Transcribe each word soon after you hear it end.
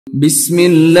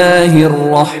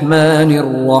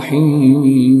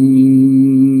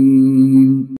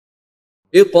बिस्मिल्लाहिर्रहमानिर्रहीम।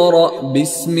 Iqra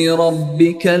बिस्मि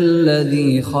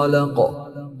रब्बिकल्लज़ी खलक़।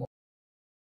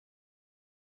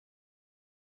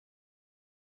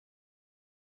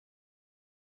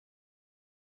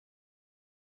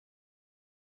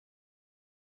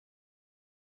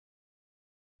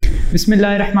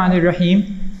 Bismillahirrahmanirrahim.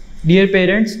 Dear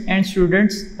parents and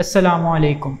students, Assalamu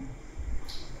alaikum.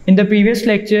 In the previous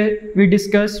lecture, we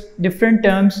discussed different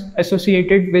terms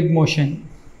associated with motion.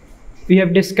 We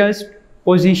have discussed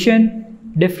position,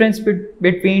 difference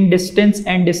between distance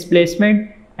and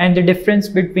displacement, and the difference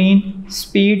between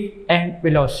speed and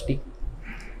velocity.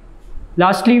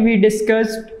 Lastly, we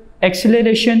discussed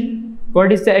acceleration.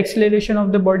 What is the acceleration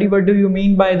of the body? What do you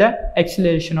mean by the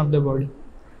acceleration of the body?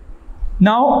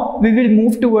 Now we will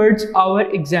move towards our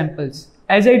examples.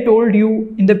 As I told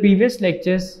you in the previous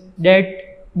lectures that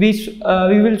we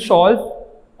will solve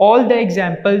all the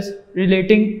examples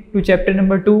relating to chapter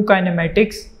number 2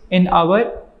 kinematics in our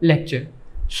lecture.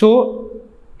 So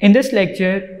in this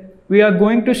lecture we are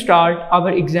going to start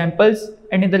our examples,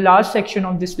 and in the last section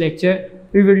of this lecture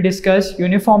we will discuss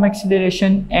uniform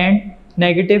acceleration and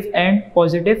negative and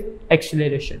positive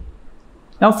acceleration.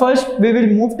 Now first we will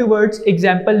move towards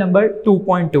example number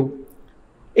 2.2.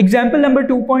 Example number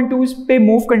 2.2 पे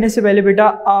move करने से पहले बेटा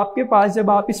आपके पास, जब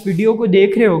आप इस video को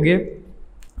देख रहे होगे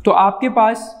तो आपके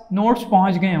पास नोट्स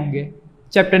पहुंच गए होंगे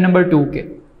चैप्टर नंबर 2 के,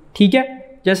 ठीक है।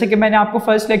 जैसे कि मैंने आपको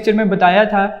फर्स्ट लेक्चर में बताया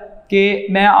था कि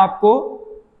मैं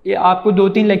आपको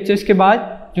 2-3 लेक्चर्स के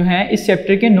बाद जो हैं इस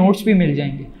चैप्टर के नोट्स भी मिल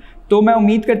जाएंगे। तो मैं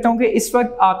उम्मीद करता हूँ कि इस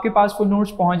वक्त आपके पास वो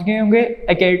नोट्स पहुँच गए होंगे।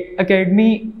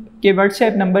 अकेडमी के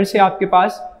व्हाट्सएप नंबर से आपके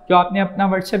पास, जो आपने अपना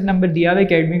व्हाट्सएप नंबर दिया है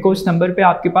अकेडमी को, उस नंबर पे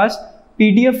आपके पास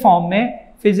पीडीएफ फॉर्म में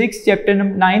physics chapter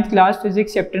number 9th class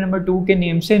physics chapter number 2 के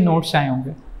नेम से नोट्स आए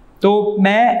होंगे। तो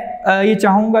मैं ये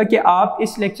चाहूँगा कि आप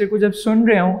इस लेक्चर को जब सुन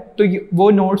रहे हो तो वो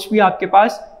नोट्स भी आपके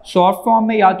पास सॉफ्ट फॉर्म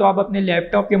में, या तो आप अपने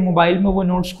लैपटॉप या मोबाइल में वो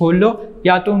नोट्स खोल लो,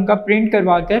 या तो उनका प्रिंट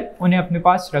करवा कर उन्हें अपने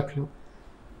पास रख लो।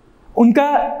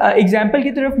 उनका एग्जाम्पल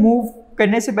की तरफ मूव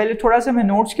करने से पहले थोड़ा सा मैं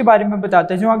नोट्स के बारे में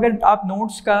बताता हूँ। अगर आप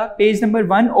नोट्स का पेज नंबर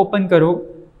 1 ओपन करो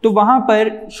तो वहाँ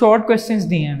पर शॉर्ट क्वेश्चंस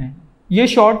दिए हैं। ये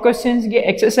शॉर्ट क्वेश्चंस ये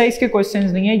एक्सरसाइज के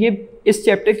क्वेश्चंस नहीं है, ये इस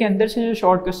चैप्टर के अंदर से जो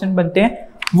शॉर्ट क्वेश्चन बनते हैं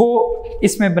वो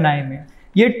इसमें बनाए हुए हैं।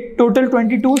 ये टोटल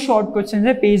 22 शॉर्ट क्वेश्चंस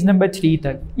है पेज नंबर 3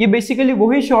 तक। ये बेसिकली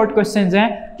वही शॉर्ट क्वेश्चंस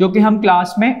हैं जो कि हम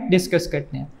क्लास में डिस्कस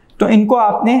करते हैं, तो इनको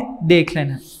आपने देख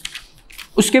लेना।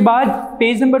 उसके बाद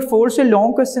पेज नंबर 4 से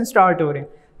लॉन्ग क्वेश्चन स्टार्ट हो रहे हैं।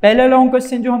 पहला लॉन्ग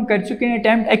क्वेश्चन जो हम कर चुके हैं,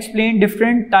 attempt explain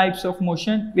different types of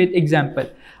motion with example.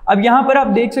 अब यहाँ पर आप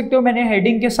देख सकते हो मैंने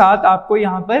हेडिंग के साथ आपको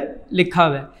यहाँ पर लिखा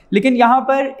हुआ है, लेकिन यहाँ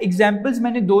पर एग्जाम्पल्स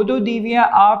मैंने 2 दी हुई है।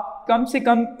 आप कम से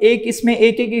कम इसमें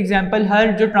एक एग्जाम्पल,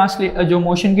 हर जो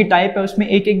मोशन की टाइप है उसमें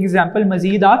एक एग्जाम्पल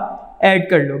मजीद आप ऐड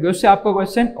कर लोगे, उससे आपका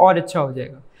क्वेश्चन और अच्छा हो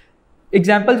जाएगा।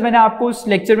 एग्जाम्पल्स मैंने आपको उस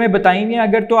लेक्चर में बताई नहीं है।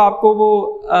 अगर तो आपको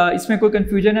वो इसमें कोई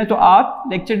कन्फ्यूजन है तो आप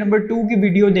लेक्चर नंबर 2 की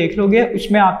वीडियो देख लोगे,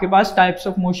 उसमें आपके पास टाइप्स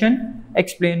ऑफ मोशन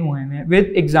एक्सप्लेन हुए हैं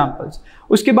विद एग्जाम्पल्स।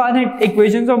 उसके बाद है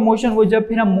इक्वेशंस ऑफ मोशन, वो जब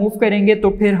फिर हम मूव करेंगे तो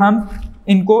फिर हम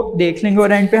इनको देख लेंगे,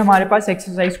 और एंड पे हमारे पास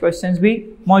एक्सरसाइज क्वेश्चंस भी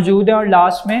मौजूद है, और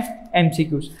लास्ट में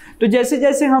एमसीक्यूज। तो जैसे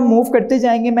जैसे हम मूव करते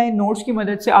जाएंगे मैं नोट्स की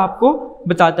मदद से आपको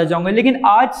बताता जाऊंगा। लेकिन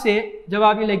आज से जब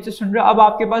आप ये लेक्चर सुन रहे हो, अब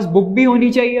आपके पास बुक भी होनी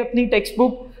चाहिए, अपनी टेक्स्ट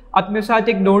बुक, अपने साथ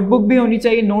एक नोटबुक भी होनी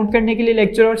चाहिए नोट करने के लिए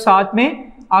लेक्चर, और साथ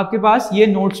में आपके पास ये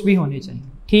नोट्स भी होने चाहिए,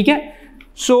 ठीक है।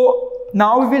 So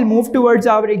now we will move towards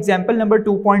our example number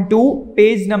 2.2,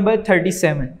 page number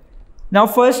 37। Now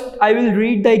first I will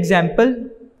read the example.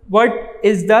 What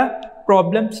is the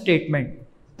problem statement?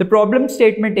 The problem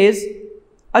statement is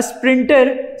a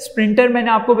sprinter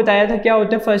मैंने आपको बताया था क्या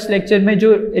होता है फर्स्ट लेक्चर में,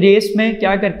 जो race में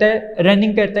क्या करता है,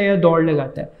 रनिंग करता है या दौड़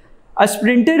लगाता है। A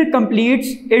sprinter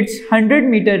completes its 100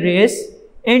 meter race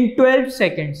in 12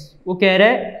 seconds। वो कह रहा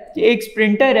है कि एक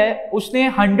स्प्रिंटर है, उसने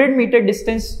 100 मीटर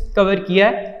डिस्टेंस कवर किया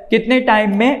है कितने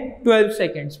टाइम में? 12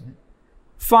 सेकेंड्स में।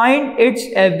 Find its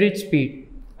average speed.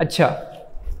 अच्छा,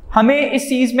 हमें इस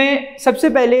चीज़ में सबसे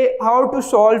पहले how to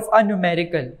solve a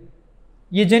numerical,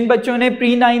 ये जिन बच्चों ने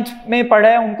प्री 9th में पढ़ा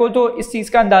है उनको तो इस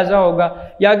चीज़ का अंदाज़ा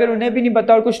होगा, या अगर उन्हें भी नहीं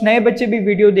पता और कुछ नए बच्चे भी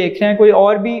वीडियो देख रहे हैं, कोई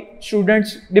और भी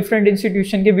स्टूडेंट्स डिफरेंट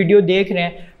इंस्टीट्यूशन के वीडियो देख रहे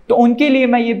हैं, तो उनके लिए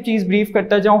मैं ये चीज़ ब्रीफ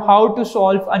करता जाऊँ how to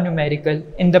solve a numerical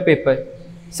in the paper.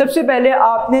 सबसे पहले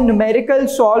आपने न्यूमेरिकल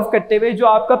सॉल्व करते हुए जो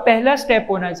आपका पहला स्टेप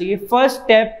होना चाहिए, first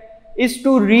step is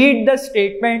to read the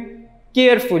statement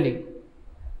carefully.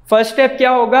 First step क्या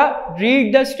होगा?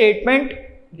 रीड द स्टेटमेंट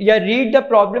या read the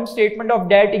problem statement of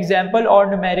that example or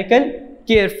numerical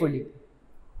carefully.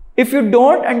 If you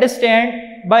don't understand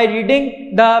by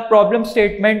reading the problem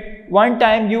statement one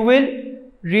time, you will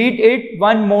read it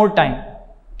one more time,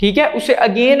 ठीक है। उसे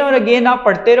again और again आप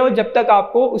पढ़ते रहो जब तक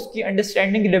आपको उसकी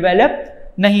अंडरस्टैंडिंग डेवलप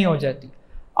नहीं हो जाती।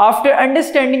 After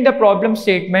understanding the problem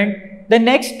statement, the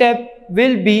next step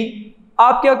will be,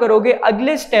 आप क्या करोगे,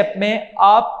 अगले स्टेप में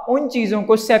आप उन चीज़ों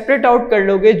को सेपरेट आउट कर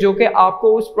लोगे जो कि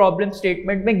आपको उस प्रॉब्लम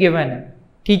स्टेटमेंट में गिवन है,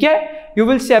 ठीक है। You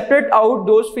will separate out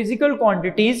those physical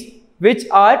quantities which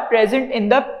are present in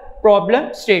the problem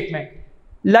statement.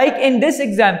 Like in this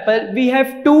example we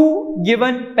have to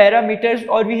given parameters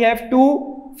और we have to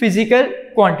physical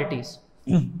quantities.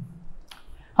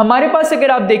 हमारे पास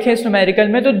अगर आप देखें इस न्यूमेरिकल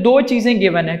में तो दो चीजें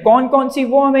गिवन है। कौन कौन सी?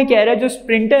 वो हमें कह रहा है जो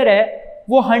स्प्रिंटर है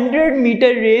वो 100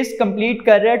 मीटर रेस कंप्लीट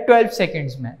कर रहा है 12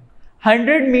 सेकंड्स में।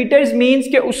 100 मीटर्स मींस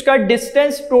कि उसका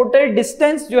डिस्टेंस, टोटल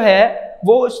डिस्टेंस जो है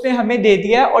वो उसने हमें दे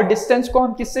दिया है, और डिस्टेंस को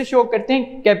हम किससे शो करते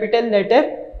हैं? कैपिटल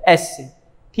लेटर एस से,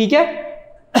 ठीक है।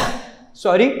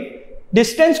 सॉरी,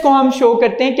 डिस्टेंस को हम शो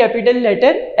करते हैं कैपिटल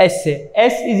लेटर एस से।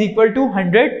 S is equal to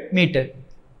 100 metre.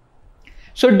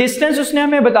 So distance उसने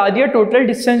हमें बता दिया, टोटल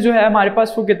डिस्टेंस जो है हमारे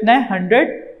पास वो कितना है? 100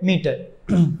 मीटर।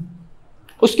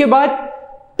 उसके बाद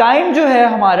टाइम जो है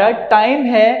हमारा, टाइम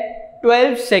है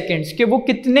 12 सेकेंड्स, कि वो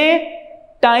कितने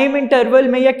टाइम इंटरवल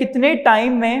में या कितने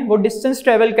टाइम में वो डिस्टेंस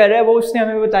ट्रेवल कर रहा है, वो उसने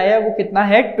हमें बताया है वो कितना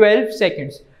है? 12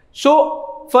 seconds. So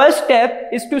first step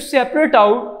is to separate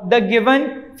out the given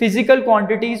physical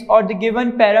quantities और the given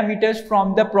parameters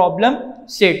from the problem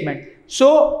statement. So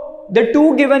the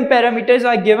two given parameters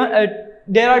are given,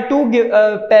 there are two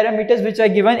parameters which are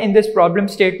given in this problem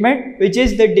statement, which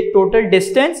is the total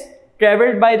distance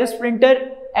traveled by the sprinter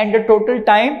and the total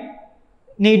time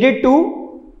needed to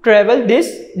travel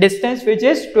this distance, which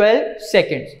is 12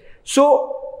 seconds. So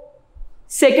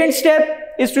second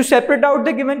step is to separate out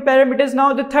the given parameters. Now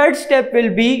the third step will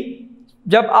be,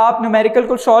 जब आप numerical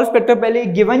को solve करते हो, पहले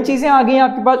given चीजें आ गई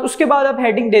आपके पास, उसके बाद आप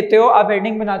हेडिंग देते हो, आप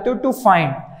हेडिंग बनाते हो टू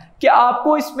फाइंड, कि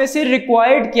आपको इसमें से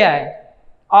रिक्वायर्ड क्या है,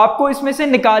 आपको इसमें से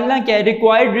निकालना क्या है,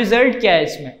 रिक्वायर्ड रिजल्ट क्या है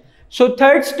इसमें। So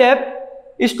third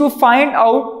step is to find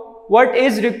out what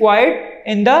is required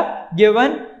in the given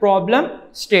problem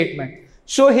statement.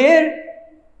 So here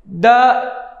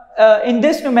the in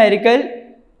this numerical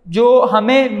जो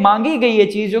हमें मांगी गई है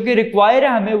चीज, जो कि रिक्वायर है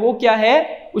हमें, वो क्या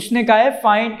है? उसने कहा है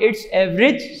फाइंड इट्स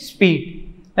एवरेज स्पीड।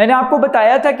 मैंने आपको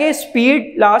बताया था कि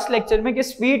स्पीड लास्ट लेक्चर में, कि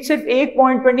स्पीड सिर्फ एक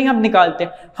पॉइंट पर नहीं हम निकालते,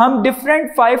 हम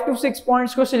डिफरेंट 5 to 6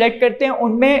 पॉइंट्स को सिलेक्ट करते हैं,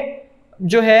 उनमें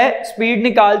जो है स्पीड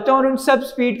निकालते हैं और उन सब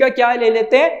स्पीड का क्या ले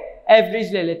लेते हैं?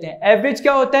 एवरेज ले लेते हैं। एवरेज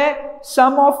क्या होता है?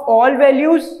 सम ऑफ ऑल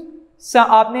वैल्यूज।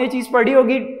 आपने ये चीज पढ़ी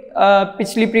होगी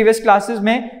पिछली प्रीवियस क्लासेस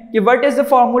में कि what is the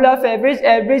formula of average?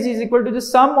 Average is equal to the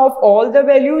some of all the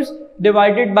values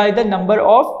divided by the number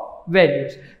of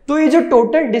values. तो ये जो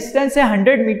टोटल डिस्टेंस है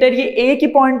 100 मीटर, ये एक ही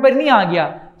पॉइंट पर नहीं आ गया,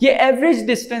 ये एवरेज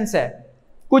डिस्टेंस है।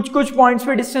 कुछ कुछ पॉइंट्स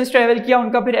पे डिस्टेंस ट्रेवल किया,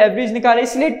 उनका फिर एवरेज निकाला,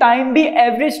 इसलिए टाइम भी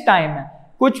एवरेज टाइम है।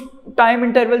 कुछ टाइम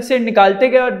इंटरवल से निकालते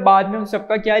गए और बाद में उन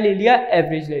सबका क्या ले लिया?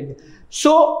 एवरेज ले लिया।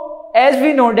 So as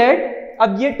we know date,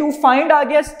 अब ये टू फाइंड आ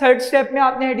गया। थर्ड स्टेप में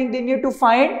आपने हेडिंग देनी है to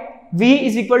find, v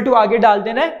is equal to आगे डाल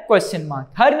देना है क्वेश्चन मार्क।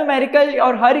 हर न्यूमेरिकल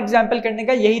और हर एग्जाम्पल करने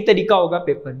का यही तरीका होगा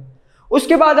पेपर में।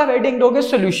 उसके बाद आप हेडिंग दोगे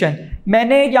सोल्यूशन।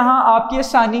 मैंने यहाँ आपकी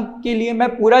आसानी के लिए मैं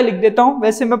पूरा लिख देता हूँ,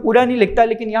 वैसे मैं पूरा नहीं लिखता,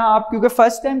 लेकिन यहाँ आप क्योंकि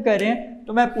फर्स्ट टाइम कर रहे हैं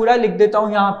तो मैं पूरा लिख देता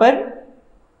हूँ यहाँ पर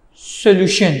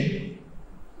सोल्यूशन,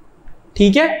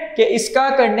 ठीक है, कि इसका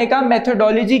करने का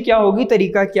मेथोडोलॉजी क्या होगी,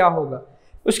 तरीका क्या होगा।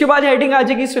 उसके बाद हेडिंग आ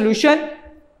जाएगी सोल्यूशन।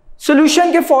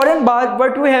 सोल्यूशन के फौरन बाद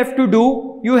what you have to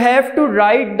do, you have to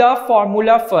right the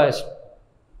formula first,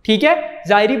 ठीक है।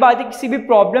 जाहिर बात है किसी भी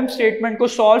प्रॉब्लम स्टेटमेंट को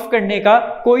सॉल्व करने का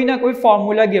कोई ना कोई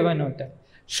फॉर्मूला गिवन होता है।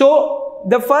 So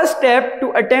the first step to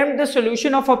attempt the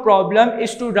solution of a problem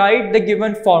is to right the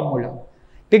given formula.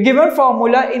 The given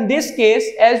formula in this case,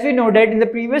 as we know that in the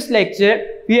previous lecture,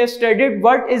 we have studied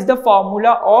what is the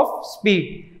formula of speed.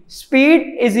 Speed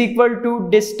is equal to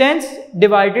distance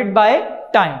divided by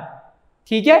time.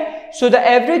 ठीक है, so the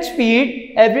average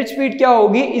speed क्या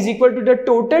होगी? is equal to the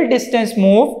total distance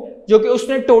move, जो कि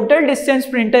उसने total distance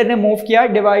printer ने move किया,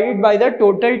 divided by the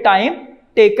total time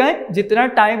taken, जितना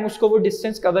टाइम उसको वो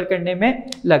डिस्टेंस कवर करने में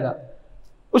लगा।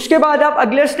 उसके बाद आप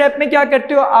अगले स्टेप में क्या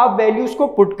करते हो? आप वैल्यूज को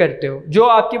पुट करते हो, जो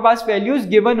आपके पास वैल्यूज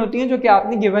गिवन होती हैं, जो कि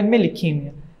आपने गिवन में लिखी हुई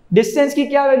है। डिस्टेंस की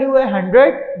क्या वैल्यू है?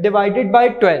 100 divided by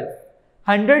 12।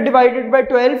 100 divided by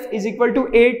 12 is equal to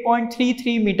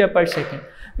 8.33 metre पर सेकेंड।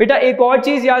 बेटा एक और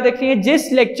चीज याद रखिए,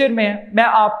 जिस लेक्चर में मैं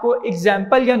आपको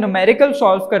एग्जाम्पल या न्यूमेरिकल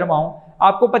सॉल्व करवाऊं,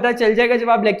 आपको पता चल जाएगा जब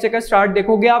आप लेक्चर का स्टार्ट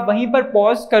देखोगे, आप वहीं पर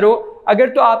पॉज करो। अगर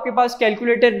तो आपके पास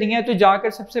कैलकुलेटर नहीं है तो जाकर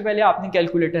सबसे पहले आपने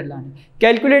कैलकुलेटर लाना है।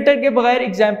 कैलकुलेटर के बगैर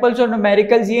एग्जाम्पल्स और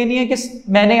न्यूमेरिकल्स ये नहीं है कि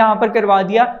मैंने यहाँ पर करवा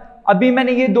दिया, अभी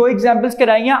मैंने ये 2 एग्जांपल्स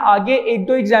कराई हैं, आगे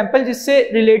 1-2 एग्जांपल जिससे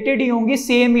रिलेटेड ही होंगी,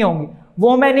 सेम ही होंगी,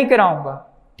 वो मैं नहीं कराऊंगा,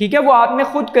 ठीक है, वो आपने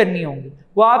खुद करनी होंगी,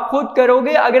 वो आप खुद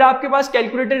करोगे। अगर आपके पास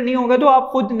कैलकुलेटर नहीं होगा तो आप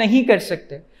खुद नहीं कर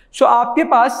सकते। सो आपके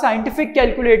पास साइंटिफिक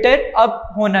कैलकुलेटर अब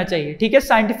होना चाहिए, ठीक है।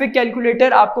 साइंटिफिक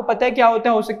कैलकुलेटर आपको पता है क्या होता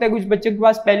है, हो सकता है कुछ बच्चों के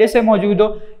पास पहले से मौजूद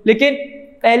हो, लेकिन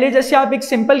पहले जैसे आप एक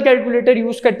सिंपल कैलकुलेटर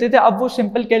यूज करते थे, अब वो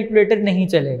सिंपल कैलकुलेटर नहीं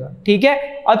चलेगा, ठीक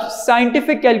है। अब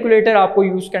साइंटिफिक कैलकुलेटर आपको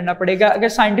यूज करना पड़ेगा। अगर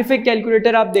साइंटिफिक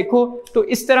कैलकुलेटर आप देखो तो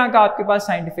इस तरह का आपके पास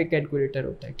साइंटिफिक कैलकुलेटर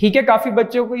होता है, ठीक है। काफी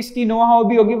बच्चों को इसकी नो हाउ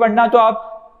भी होगी, वरना तो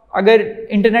आप अगर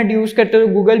इंटरनेट यूज करते हो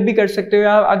गूगल भी कर सकते हो,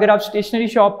 या अगर आप स्टेशनरी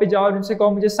शॉप पे जाओ और उनसे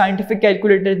कहो मुझे साइंटिफिक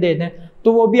कैलकुलेटर दे दें,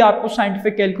 तो वो भी आपको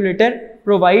साइंटिफिक कैलकुलेटर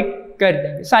प्रोवाइड कर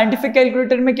देंगे। साइंटिफिक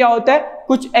कैलकुलेटर में क्या होता है,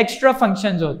 कुछ एक्स्ट्रा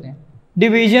फंक्शंस होते हैं,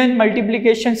 डिवीजन,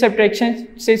 मल्टीप्लिकेशन, सब्ट्रैक्शन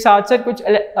से साथ साथ कुछ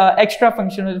एक्स्ट्रा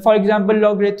फंक्शन होते हैं। फॉर एग्जांपल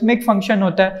लॉगरिथमिक फंक्शन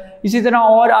होता है, इसी तरह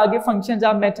और आगे फंक्शंस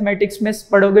आप मैथमेटिक्स में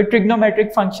पढ़ोगे,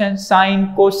 trigonometric function, sign,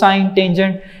 cosine,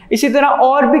 tangent, इसी तरह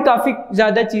और भी काफ़ी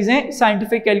ज़्यादा चीज़ें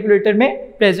साइंटिफिक कैलकुलेटर में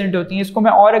प्रेजेंट होती हैं। इसको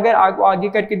मैं और अगर आगे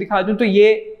करके दिखा दूँ तो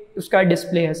ये उसका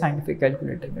डिस्प्ले है साइंटिफिक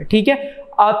कैलकुलेटर में, ठीक है।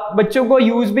 आप बच्चों को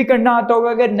यूज़ भी करना आता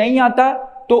होगा, अगर नहीं आता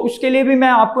तो उसके लिए भी मैं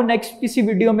आपको नेक्स्ट किसी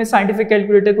वीडियो में साइंटिफिक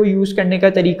कैलकुलेटर को यूज़ करने का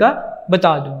तरीका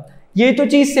बता दूँ। ये तो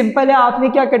चीज़ सिंपल है, आपने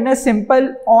क्या करना है, सिंपल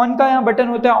ऑन का यहाँ बटन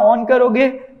होता है, ऑन करोगे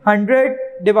 100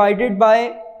 डिवाइडेड बाय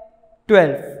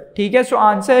 12, ठीक है। सो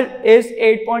आंसर इज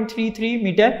 8.33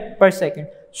 मीटर पर सेकेंड।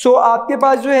 सो आपके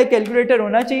पास जो है कैलकुलेटर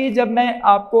होना चाहिए जब मैं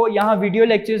आपको यहाँ वीडियो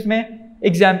लेक्चर्स में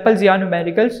एग्जाम्पल्स या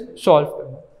न्यूमेरिकल्स सॉल्व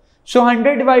करूँ। सो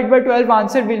 100 divide by 12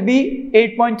 answer will be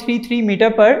 8.33 metre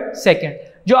पर सेकेंड।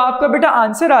 जो आपका बेटा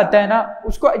आंसर आता है ना,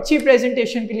 उसको अच्छी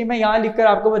प्रेजेंटेशन के लिए मैं यहाँ लिखकर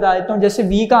आपको बता देता हूँ। जैसे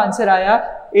बी का आंसर आया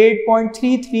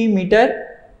 8.33 मीटर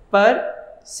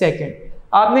पर सेकेंड,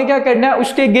 आपने क्या करना है,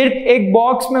 उसके गिर्द एक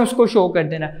बॉक्स में उसको शो कर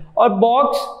देना है। और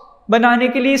बॉक्स बनाने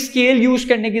के लिए स्केल यूज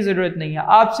करने की जरूरत नहीं है,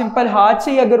 आप सिंपल हाथ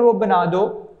से ही अगर वो बना दो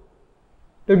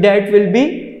तो डेट विल बी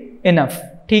इनफ,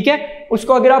 ठीक है।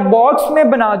 उसको अगर आप बॉक्स में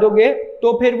बना दोगे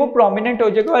तो फिर वो प्रोमिनेंट हो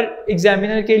जाएगा और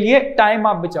एग्जामिनर के लिए टाइम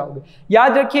आप बचाओगे।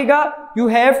 याद रखिएगा, you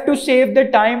have to save the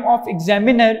time of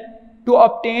examiner to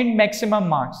obtain maximum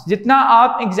marks. जितना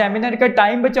आप एग्जामिनर का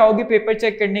टाइम बचाओगे पेपर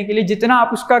चेक करने के लिए, जितना आप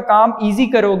उसका काम इजी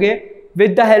करोगे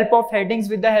with the help of headings,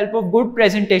 with the help of good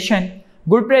presentation.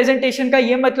 Good presentation का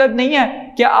ये मतलब नहीं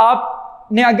है कि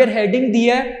आपने अगर हेडिंग दी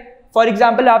है, फॉर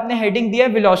एग्जाम्पल आपने हेडिंग दिया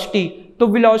है वेलोसिटी, तो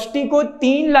वेलोसिटी को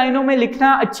 3 लाइनों में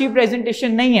लिखना अच्छी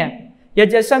प्रेजेंटेशन नहीं है। या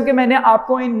जैसा कि मैंने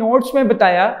आपको इन नोट्स में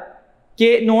बताया कि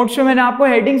नोट्स में मैंने आपको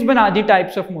हेडिंग्स बना दी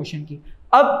टाइप्स ऑफ मोशन की।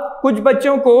 अब कुछ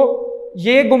बच्चों को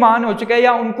ये गुमान हो चुका है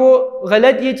या उनको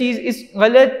गलत ये चीज़ इस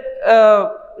गलत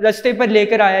रास्ते पर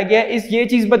लेकर आया गया इस ये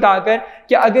चीज़ बताकर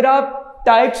कि अगर आप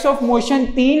टाइप्स ऑफ मोशन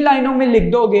 3 लाइनों में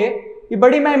लिख दोगे, ये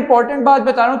बड़ी मैं इंपॉर्टेंट बात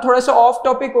बता रहा हूँ, थोड़ा सा ऑफ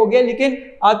टॉपिक हो गया, लेकिन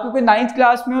आप क्योंकि 9th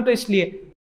क्लास में हो तो इसलिए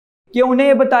कि उन्हें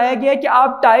ये बताया गया कि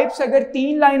आप टाइप्स अगर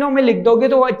 3 लाइनों में लिख दोगे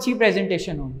तो वो अच्छी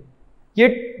प्रेजेंटेशन होगी। ये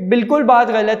बिल्कुल बात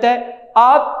गलत है।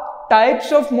 आप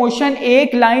टाइप्स ऑफ मोशन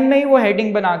 1 लाइन में ही वो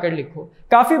हेडिंग बनाकर लिखो।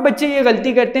 काफी बच्चे ये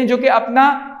गलती करते हैं जो कि अपना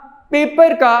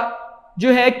पेपर का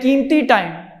जो है कीमती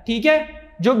टाइम, ठीक है,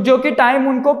 जो कि टाइम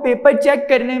उनको पेपर चेक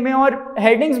करने में और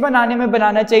हेडिंग्स बनाने में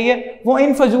बनाना चाहिए, वो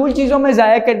इन फजूल चीज़ों में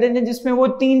ज़ाया कर देते हैं जिसमें वो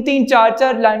 3-3,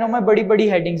 4-4 लाइनों में बड़ी बड़ी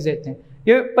हेडिंग्स देते हैं।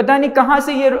 ये पता नहीं कहाँ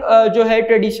से ये जो है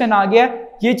ट्रेडिशन आ गया,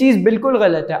 ये चीज़ बिल्कुल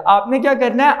गलत है। आपने क्या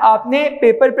करना है, आपने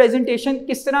पेपर प्रेजेंटेशन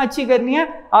किस तरह अच्छी करनी है,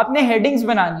 आपने हेडिंग्स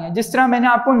बनानी है, जिस तरह मैंने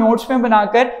आपको नोट्स में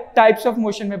बनाकर टाइप्स ऑफ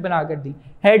मोशन में बनाकर दी।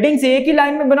 हेडिंग्स एक ही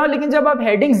लाइन में बनाओ, लेकिन जब आप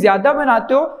हेडिंग्स ज़्यादा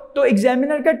बनाते हो तो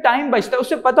एग्जामिनर का टाइम बचता है,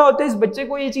 उससे पता होता है इस बच्चे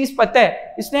को ये चीज़ पता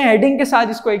है, इसने हेडिंग के साथ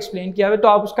इसको एक्सप्लेन किया है, तो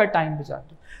आप उसका टाइम बचाते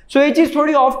हो। सो ये चीज़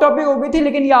थोड़ी ऑफ टॉपिक हो गई थी,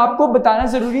 लेकिन ये आपको बताना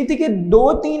ज़रूरी थी कि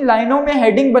 2-3 लाइनों में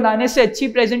हेडिंग बनाने से अच्छी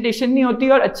प्रेजेंटेशन नहीं होती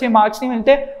और अच्छे मार्क्स नहीं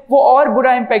मिलते, वो और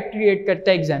बुरा इम्पैक्ट क्रिएट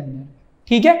करता है एग्जामिनर,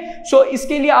 ठीक है। सो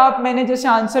इसके लिए आप मैंने जैसे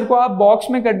आंसर को आप बॉक्स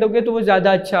में कर दोगे तो वो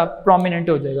ज़्यादा अच्छा प्रोमिनेंट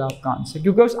हो जाएगा आपका आंसर,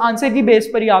 क्योंकि उस आंसर की बेस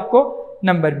पर ही आपको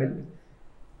नंबर मिल गए।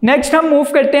 नेक्स्ट हम मूव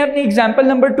करते हैं अपनी एग्जाम्पल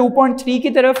नंबर 2.3 की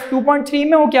तरफ। 2.3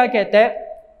 में वो क्या कहता है,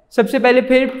 सबसे पहले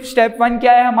फिर स्टेप 1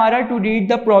 क्या है हमारा, to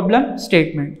read the problem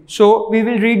statement. So we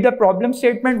will read the problem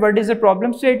statement. What is the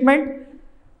problem statement?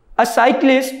 A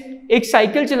cyclist, एक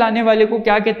साइकिल चलाने वाले को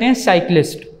क्या कहते हैं,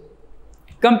 cyclist,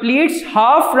 completes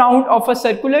half round of a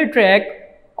circular track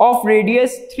of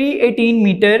radius 318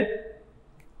 metre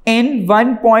in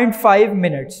 1.5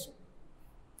 minutes.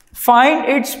 Find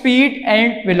its speed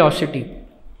and velocity.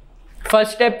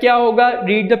 First step क्या होगा,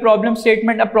 read the problem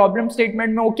statement. अब प्रॉब्लम स्टेटमेंट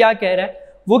में वो क्या कह रहा है,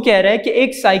 वो कह रहा है कि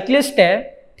एक साइक्लिस्ट है,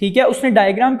 ठीक है, उसने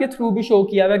डायग्राम के थ्रू भी शो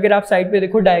किया है, अगर आप साइड पे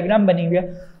देखो डायग्राम बनी हुई है,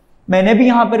 मैंने भी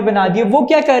यहां पर बना दिया। वो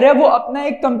क्या कर रहा है, वो अपना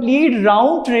एक कंप्लीट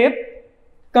राउंड ट्रिप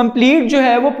कंप्लीट जो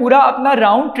है वो पूरा अपना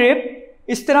राउंड ट्रिप,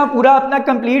 इस तरह पूरा अपना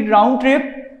कंप्लीट राउंड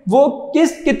ट्रिप वो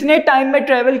कितने टाइम में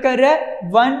ट्रेवल कर रहा है,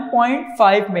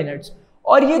 1.5 मिनट्स।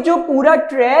 और ये जो पूरा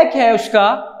ट्रैक है उसका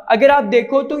अगर आप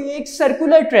देखो तो ये एक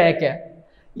सर्कुलर ट्रैक है,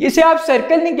 इसे आप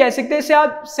सर्कल नहीं कह सकते, इसे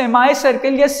आप सेमी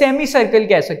सर्कल या सेमी सर्कल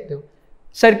कह सकते हो।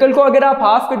 सर्कल को अगर आप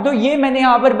हाफ कर दो, ये मैंने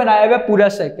यहाँ पर बनाया हुआ पूरा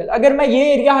सर्कल, अगर मैं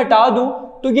ये एरिया हटा दूं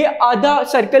तो ये आधा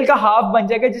सर्कल का हाफ बन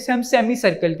जाएगा जिसे हम सेमी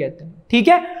सर्कल कहते हैं। ठीक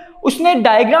है, उसने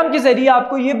डायग्राम के जरिए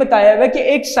आपको ये बताया हुआ कि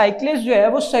एक साइक्लिस्ट जो है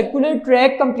वो सर्कुलर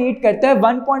ट्रैक कंप्लीट करता है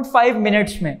 1.5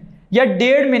 मिनट्स में या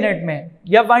 1.5 मिनट में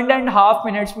या 1.5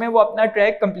 मिनट्स में वो अपना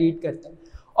ट्रैक कंप्लीट करता है।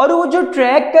 और वो जो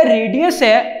ट्रैक का रेडियस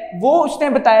है वो उसने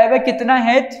बताया हुआ कितना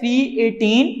है,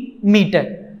 318 मीटर।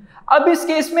 अब इस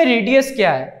केस में रेडियस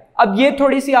क्या है, अब ये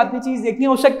थोड़ी सी आपने चीज देखनी,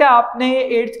 हो सकता है आपने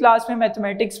 8th क्लास में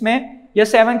मैथमेटिक्स में या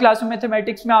 7th क्लास में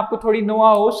मैथमेटिक्स में आपको थोड़ी नोआ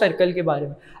हो सर्कल के बारे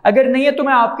में, अगर नहीं है तो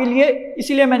मैं आपके लिए,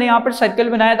 इसीलिए मैंने यहाँ पर सर्कल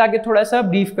बनाया ताकि थोड़ा सा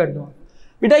ब्रीफ कर दूँ।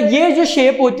 बेटा ये जो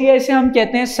शेप होती है इसे हम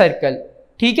कहते हैं सर्कल।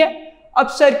 ठीक है, अब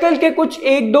सर्कल के कुछ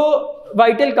एक दो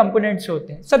वाइटल कंपोनेंट्स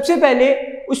होते हैं। सबसे पहले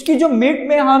उसकी जो मिड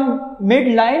में हम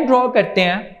मिड लाइन ड्रॉ करते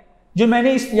हैं, जो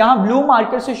मैंने इस यहाँ ब्लू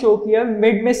मार्कर से शो किया,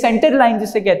 मिड में सेंटर लाइन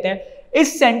जिसे कहते हैं,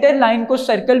 इस सेंटर लाइन को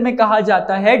सर्कल में कहा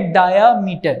जाता है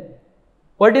diameter.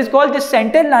 What is called the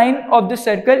center line of the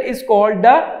circle is called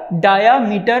the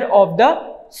diameter of the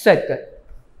circle.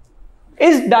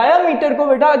 इस डायामीटर को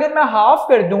बेटा अगर मैं हाफ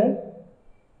कर दूं,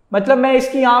 मतलब मैं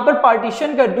इसकी यहां पर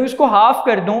पार्टीशन कर दूं, इसको हाफ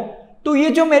कर दूं, तो ये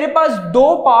जो मेरे पास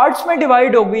दो पार्ट्स में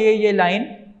डिवाइड हो गई है ये लाइन,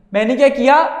 मैंने क्या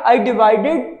किया, I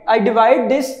divide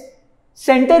this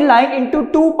centre line into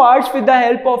 2 parts with the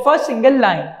help of a single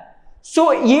line.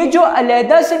 सो ये जो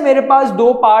अलहदा से मेरे पास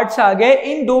दो पार्ट्स आ गए,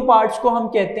 इन दो पार्ट्स को हम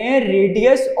कहते हैं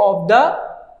रेडियस ऑफ द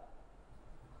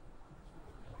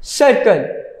सर्कल।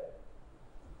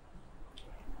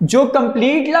 जो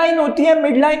कंप्लीट लाइन होती है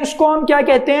मिड लाइन, उसको हम क्या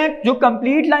कहते हैं, जो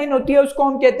कंप्लीट लाइन होती है उसको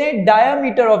हम कहते हैं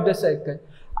डायामीटर ऑफ द सर्कल।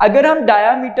 अगर हम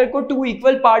डायामीटर को 2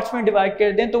 इक्वल पार्ट्स में डिवाइड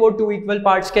कर दें तो वो 2 इक्वल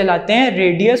पार्ट्स कहलाते हैं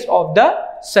रेडियस ऑफ द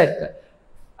सर्कल।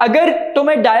 अगर तो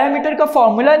मैं डायामीटर का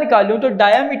फॉर्मूला निकालूं तो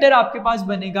डायामीटर आपके पास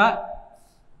बनेगा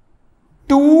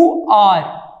 2r।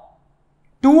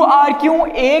 2r क्यों,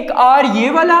 एक r ये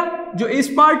वाला जो इस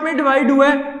पार्ट में डिवाइड हुआ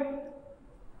है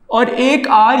और एक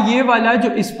r ये वाला जो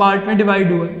इस पार्ट में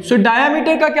डिवाइड हुआ है। सो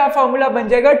डायामीटर का क्या फॉर्मूला बन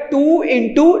जाएगा, 2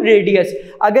 इंटू रेडियस।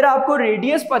 अगर आपको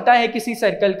रेडियस पता है किसी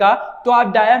सर्कल का तो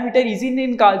आप डायामीटर इजीली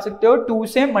निकाल सकते हो 2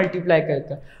 से मल्टीप्लाई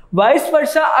करके। वाइस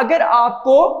वर्सा, अगर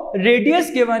आपको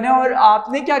रेडियस गिवन है और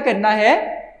आपने क्या करना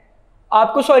है,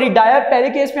 आपको पहले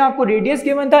केस में आपको रेडियस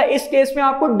गिवन था, इस केस में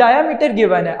आपको डायामीटर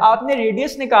गिवन है, आपने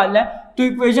रेडियस निकालना है, तो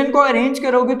इक्वेशन को अरेंज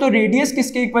करोगे तो रेडियस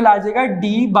किसके इक्वल आ जाएगा,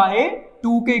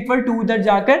 d/2 के इक्वल 2 उधर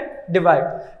जाकर divide.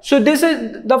 So this is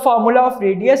the formula of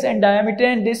radius and diameter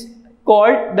and this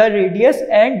called the radius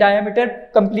and diameter.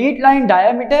 Complete line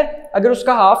diameter अगर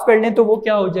उसका हाफ कर लें तो वो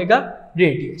क्या हो जाएगा,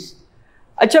 रेडियस।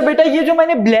 अच्छा बेटा, ये जो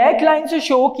मैंने ब्लैक लाइन से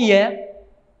शो किया है,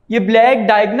 ये ब्लैक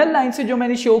डायगोनल लाइन से जो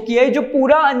मैंने शो किया है, जो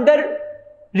पूरा अंदर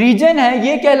रीजन है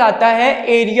ये कहलाता है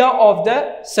एरिया ऑफ द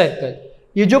सर्कल।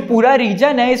 ये जो पूरा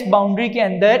रीजन है इस बाउंड्री के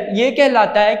अंदर ये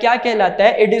कहलाता है, क्या कहलाता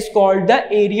है, it is called the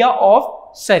area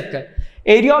of circle.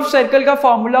 Area of circle का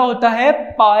फॉर्मूला होता है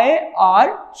पाई r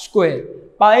स्क्वायर।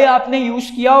 पाई आपने यूज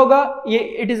किया होगा, ये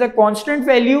it is a constant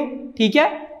value. ठीक है,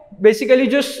 बेसिकली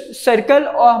जो सर्कल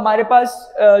और हमारे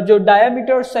पास जो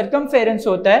डायामीटर और सर्कमफेरेंस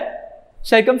होता है,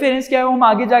 सर्कमफेरेंस क्या है वो हम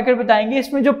आगे जाकर बताएंगे।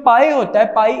 इसमें जो पाई होता है,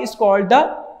 pi is called the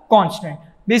constant.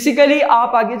 Basically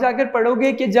आप आगे जाकर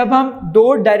पढ़ोगे कि जब हम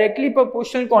दो डायरेक्टली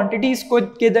प्रोपोर्शनल क्वांटिटीज को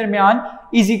के दरमियान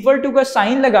इज इक्वल टू का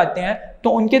साइन लगाते हैं तो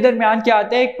उनके दरमियान क्या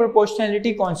आता है, एक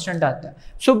प्रोपोर्शनलिटी कांस्टेंट आता है।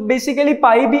 सो बेसिकली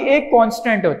पाई भी एक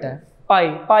कांस्टेंट होता है।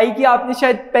 पाई की आपने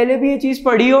शायद पहले भी ये चीज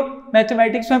पढ़ी हो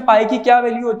मैथमेटिक्स में, पाई की क्या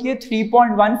वैल्यू होती है,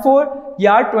 3.14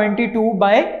 या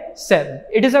 22/7।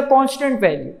 It is a constant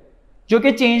value जो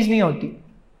कि चेंज नहीं होती।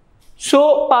 सो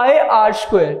पाई r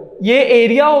स्क्वायर ये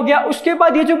एरिया हो गया। उसके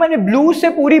बाद ये जो मैंने ब्लू से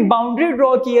पूरी बाउंड्री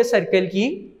ड्रॉ की है सर्कल की,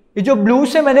 ये जो ब्लू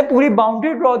से मैंने पूरी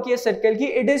बाउंड्री ड्रॉ की है सर्कल की,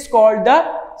 it is called the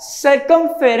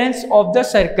circumference of the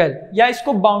circle, या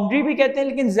इसको बाउंड्री भी कहते हैं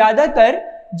लेकिन ज्यादातर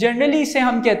जनरली इसे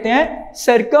हम कहते हैं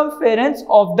सर्कमफेरेंस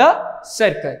ऑफ द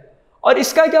सर्कल। और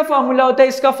इसका क्या फॉर्मूला होता है,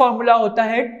 इसका फॉर्मूला होता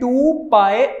है 2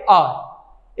 पाई r।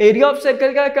 एरिया ऑफ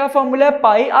सर्कल का क्या फॉर्मूला है,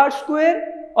 पाई r स्क्वायर,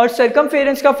 और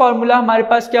सर्कमफेरेंस का फॉर्मूला हमारे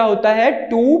पास क्या होता है,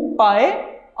 2 पाई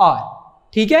r।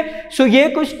 ठीक है, सो ये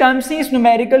कुछ टर्म्स थी। इस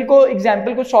न्यूमेरिकल को,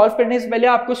 एग्जाम्पल को सॉल्व करने से पहले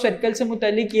आपको सर्कल से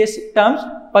मुतालिक ये टर्म्स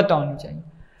पता होनी चाहिए।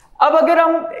 अब अगर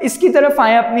हम इसकी तरफ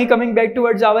आए अपनी, coming back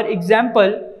towards our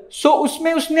example, सो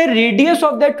उसमें उसने रेडियस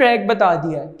ऑफ द ट्रैक बता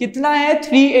दिया है, कितना है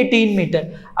 318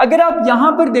 मीटर। अगर आप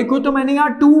यहां पर देखो तो मैंने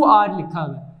यहाँ 2r लिखा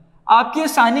हुआ है। आपकी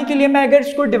आसानी के लिए मैं अगर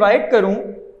इसको डिवाइड करूं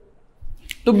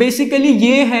तो बेसिकली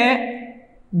ये है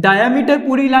डायामीटर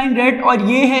पूरी लाइन रेड, और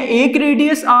ये है एक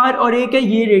रेडियस r और एक है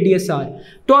ये रेडियस r।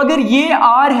 तो अगर ये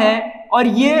r है और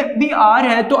ये भी r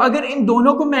है, तो अगर इन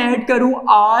दोनों को मैं ऐड करूं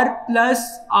r प्लस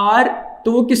r,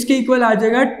 तो वो किसके इक्वल आ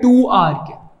जाएगा 2r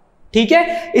के। ठीक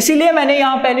है, इसीलिए मैंने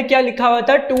यहाँ पहले क्या लिखा हुआ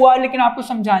था 2r, लेकिन आपको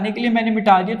समझाने के लिए मैंने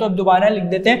मिटा दिया, तो अब दोबारा लिख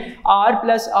देते हैं r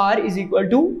plus r is equal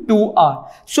to 2r।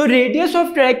 So radius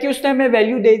of track की उस टाइम में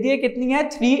वैल्यू दे दी है, कितनी है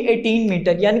 318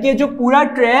 मीटर, यानी कि जो पूरा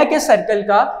ट्रैक है सर्कल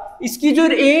का, इसकी जो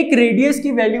एक रेडियस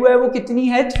की वैल्यू है वो कितनी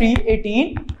है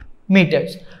 318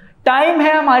 मीटर्स। टाइम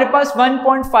है हमारे पास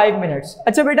 1.5 मिनट्स।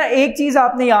 अच्छा बेटा, एक चीज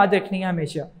आपने याद रखनी है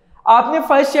हमेशा, आपने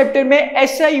फर्स्ट चैप्टर में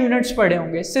एसआई यूनिट्स पढ़े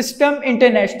होंगे, सिस्टम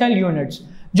इंटरनेशनल यूनिट्स,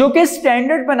 जो कि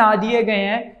स्टैंडर्ड बना दिए गए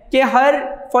हैं कि हर,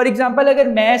 फॉर एग्जांपल अगर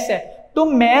मैथ्स है तो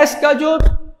मैथ्स का जो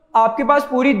आपके पास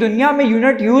पूरी दुनिया में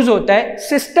यूनिट यूज होता है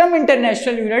सिस्टम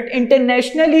इंटरनेशनल यूनिट,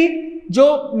 इंटरनेशनली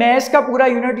जो मैथ्स का पूरा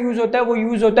यूनिट यूज होता है वो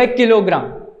यूज होता है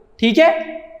किलोग्राम। ठीक है,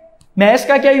 मैथ्स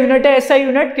का क्या यूनिट है, एसआई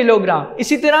यूनिट किलोग्राम।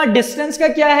 इसी तरह डिस्टेंस का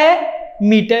क्या है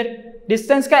मीटर,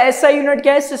 डिस्टेंस का एसआई यूनिट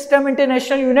क्या है सिस्टम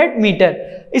इंटरनेशनल यूनिट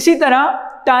मीटर। इसी तरह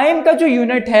टाइम का जो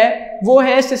यूनिट है वो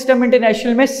है सिस्टम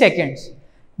इंटरनेशनल में सेकेंड्स।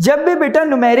 जब भी बेटा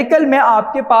न्यूमेरिकल में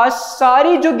आपके पास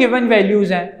सारी जो गिवन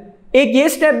वैल्यूज हैं, एक ये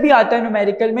स्टेप भी आता है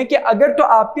न्यूमेरिकल में कि अगर तो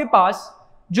आपके पास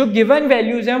जो गिवन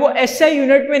वैल्यूज हैं वो एसआई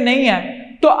यूनिट में नहीं है,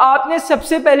 तो आपने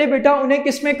सबसे पहले बेटा उन्हें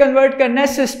किस में कन्वर्ट करना है,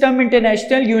 सिस्टम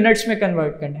इंटरनेशनल यूनिट्स में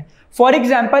कन्वर्ट करना है। फॉर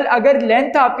एग्जांपल अगर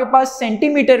लेंथ आपके पास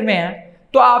सेंटीमीटर में है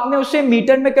तो आपने उसे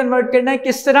मीटर में कन्वर्ट करना है।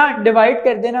 किस तरह, डिवाइड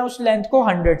कर देना है उस लेंथ को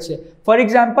 100 से। फॉर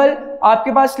एग्जांपल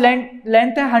आपके पास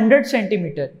लेंथ है 100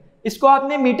 सेंटीमीटर, इसको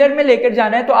आपने मीटर में लेकर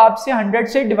जाना है, तो आपसे 100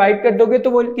 से डिवाइड कर दोगे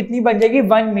तो वो कितनी बन जाएगी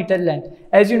 1 metre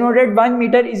length. As you know that 1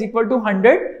 metre is equal to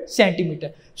 100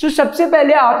 centimetre. सो सबसे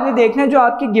पहले आपने देखना है जो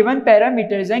आपके गिवन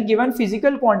पैरामीटर्स हैं, गिवन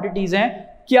फिजिकल क्वांटिटीज हैं,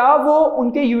 क्या वो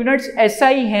उनके यूनिट्स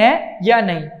एसआई हैं या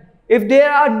नहीं। If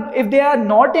they are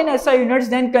not in SI units,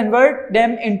 then convert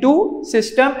them into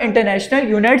system international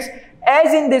units.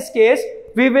 As in this case,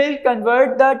 we will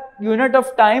convert the unit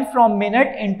of time from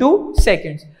minute into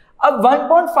seconds. अब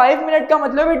 1.5 minute का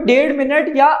मतलब है 1.5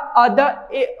 minute या आधा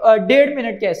 1.5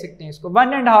 minute कह सकते हैं इसको,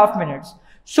 1.5 मिनट्स।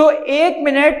 सो 1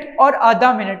 मिनट और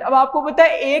आधा मिनट। अब आपको पता है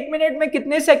 1 मिनट में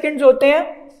कितने सेकंड्स होते हैं,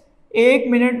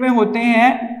 1 मिनट में होते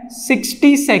हैं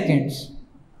 60 सेकंड्स।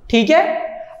 ठीक है,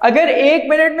 अगर 1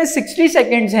 मिनट में 60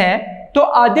 सेकंड्स हैं तो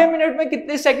आधे मिनट में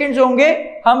कितने सेकंड्स होंगे,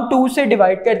 हम 2 से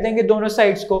डिवाइड कर देंगे दोनों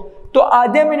साइड्स को। तो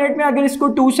आधे मिनट में अगर इसको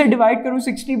 2 से डिवाइड करूं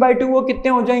 60/2, वो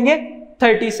कितने हो जाएंगे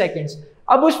 30 सेकंड्स।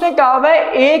 अब उसने कहा हुआ है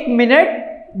 1 मिनट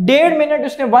 1.5 मिनट,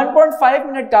 उसने 1.5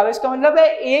 मिनट कहा, इसका मतलब है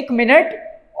 1 मिनट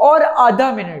और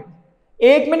आधा मिनट।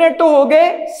 1 मिनट तो हो गए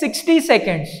 60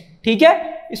 सेकंड्स। ठीक है,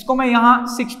 इसको मैं यहाँ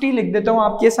 60 लिख देता हूं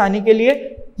आपकी आसानी के लिए।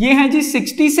 ये है जी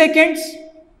 60 सेकंड्स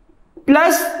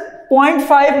प्लस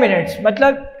 0.5 मिनट्स,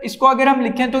 मतलब इसको अगर हम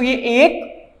लिखें तो ये 1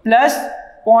 प्लस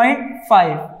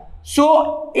 0.5। सो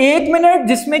 1 मिनट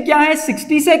जिसमें क्या है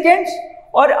 60 सेकेंड्स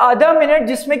और आधा मिनट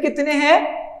जिसमें कितने हैं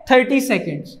 30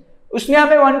 सेकेंड्स। उसने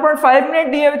हमें 1.5 मिनट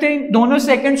दिए हुए थे, दोनों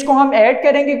सेकेंड्स को हम ऐड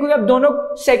करेंगे क्योंकि अब दोनों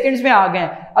सेकेंड्स में आ गए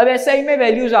हैं, अब एसआई में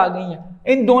वैल्यूज आ गई हैं।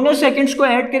 इन दोनों सेकेंड्स को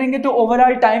ऐड करेंगे तो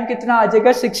ओवरऑल टाइम कितना आ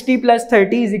जाएगा 60 plus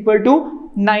 30 is equal to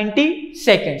 90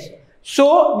 seconds. So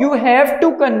you have to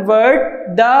convert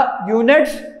the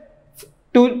units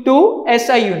to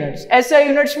SI units. SI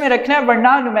units में रखना है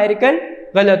वरना न्यूमेरिकल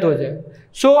गलत हो जाएगा।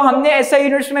 So हमने SI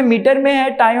units में मीटर में है,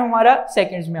 टाइम हमारा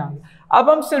सेकंड्स में आ गया। अब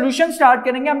हम सोल्यूशन स्टार्ट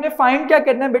करेंगे। हमने फाइंड क्या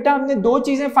करना है बेटा, हमने 2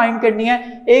 चीजें फाइंड करनी है।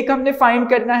 एक हमने फाइंड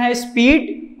करना है स्पीड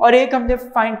और एक हमने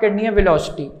फाइंड करनी है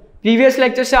वेलोसिटी। प्रीवियस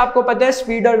लेक्चर से आपको पता है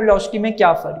स्पीड और वेलोसिटी में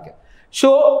क्या फर्क है।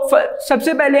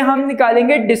 सबसे पहले हम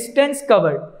निकालेंगे डिस्टेंस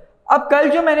कवर्ड। अब कल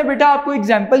जो मैंने बेटा आपको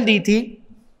एग्जांपल दी थी,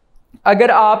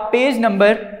 अगर आप पेज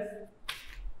नंबर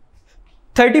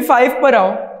 35 पर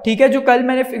आओ, ठीक है, जो कल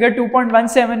मैंने फिगर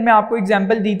 2.17 में आपको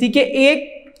एग्जांपल दी थी कि एक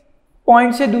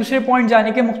पॉइंट से दूसरे पॉइंट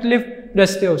जाने के मुख्तलिफ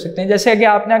रास्ते हो सकते हैं। जैसे कि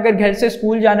आपने अगर घर से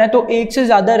स्कूल जाना है तो एक से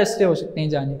ज्यादा रास्ते हो सकते हैं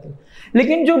जाने के,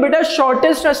 लेकिन जो बेटा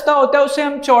शॉर्टेस्ट रास्ता होता है उसे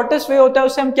हम शॉर्टेस्ट वे होता है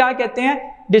उसे हम क्या कहते हैं,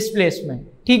 डिस्प्लेसमेंट।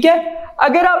 ठीक है,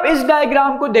 अगर आप इस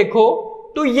डायग्राम को देखो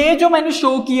तो ये जो मैंने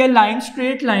शो की है लाइन,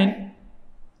 स्ट्रेट लाइन,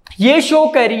 ये शो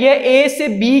करी है ए से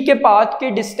बी के पाथ के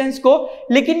डिस्टेंस को,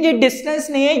 लेकिन ये डिस्टेंस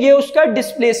नहीं है, ये उसका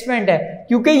डिस्प्लेसमेंट है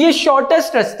क्योंकि ये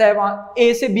शॉर्टेस्ट रास्ता है वहां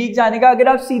ए से बी जाने का, अगर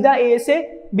आप सीधा ए से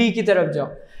बी की तरफ जाओ।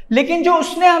 लेकिन जो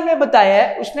उसने हमें बताया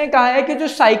है, उसने कहा है कि जो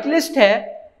साइक्लिस्ट है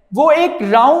वो एक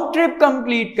राउंड ट्रिप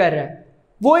कंप्लीट कर रहा है,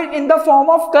 वो in the form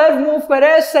of curve move कर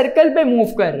रहा है, सर्कल पे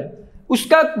मूव कर रहा है,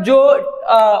 उसका जो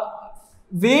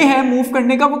वे है मूव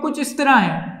करने का वो कुछ इस तरह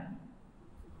है।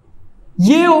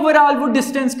 ये ओवरऑल वो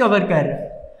डिस्टेंस कवर कर रहा है,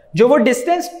 जो वो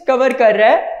डिस्टेंस कवर कर रहा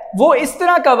है वो इस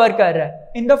तरह कवर कर रहा है,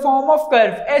 in the form of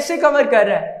curve, ऐसे कवर कर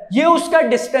रहा है, ये उसका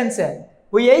डिस्टेंस है।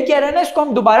 वो यही कह रहा है ना, इसको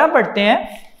हम दोबारा पढ़ते हैं।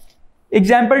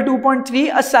 Example 2.3,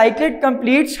 a cyclist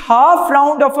completes half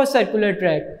round of a circular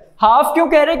track. Half क्यों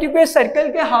कह रहे हैं? क्योंकि सर्कल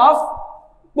के हाफ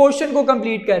पोर्शन को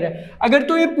कंप्लीट कर रहा है। अगर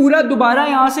तो ये पूरा दोबारा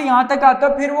यहां से यहां तक आता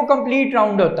फिर वो कंप्लीट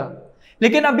राउंड होता,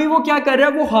 लेकिन अभी वो क्या कर रहा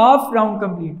है, वो हाफ राउंड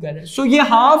कंप्लीट कर रहा है। सो ये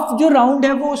हाफ जो राउंड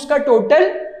है वो उसका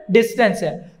टोटल डिस्टेंस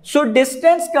है। So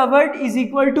distance covered is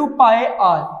equal to pi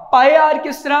are. Pi are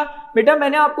किस तरह? बेटा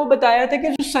मैंने आपको बताया था कि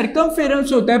जो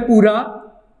सर्कमफेरेंस होता है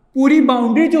पूरी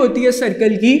बाउंड्री जो होती है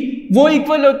सर्कल की, वो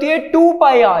इक्वल होती है 2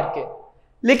 पाई आर के।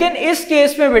 लेकिन इस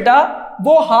केस में बेटा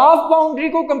वो हाफ बाउंड्री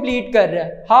को कंप्लीट कर रहा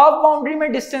है, हाफ बाउंड्री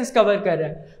में डिस्टेंस कवर कर रहा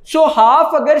है। सो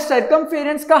हाफ, अगर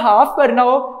सर्कमफेरेंस का हाफ करना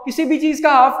हो, किसी भी चीज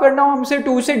का हाफ करना हो, हम उसे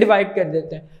 2 से डिवाइड कर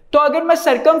देते हैं। तो अगर मैं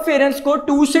सर्कमफेरेंस को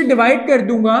 2 से डिवाइड कर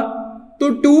दूंगा तो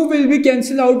 2 will be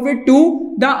cancel out with 2.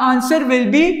 The answer will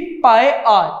be pi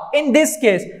r in this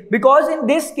case, because in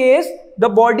this case the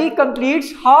body completes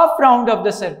half round of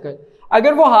the circle.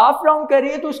 अगर वो हाफ राउंड कर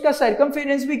रही है तो उसका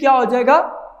सर्कमफेरेंस भी क्या हो जाएगा?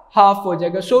 हाफ हो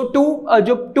जाएगा। सो 2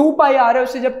 जो 2 पाई आर है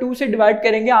उसे जब 2 से डिवाइड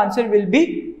करेंगे answer will be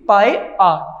pi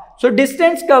are. So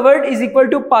distance covered is equal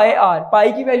to pi are.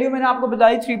 पाई की वैल्यू मैंने आपको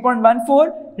बताई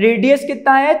 3.14, रेडियस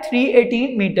कितना है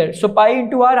 318 metre. So pi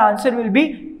into are, answer will be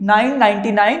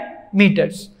 999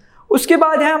 metres. उसके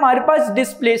बाद है हमारे पास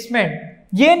डिस्प्लेसमेंट।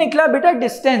 ये निकला बेटा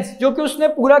डिस्टेंस जो कि उसने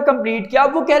पूरा कंप्लीट किया।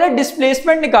 अब वो कह रहा है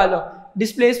डिस्प्लेसमेंट निकालो।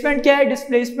 डिस्प्लेसमेंट क्या है?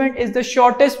 Displacement is the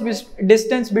shortest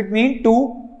distance between 2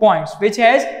 points which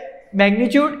has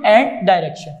magnitude and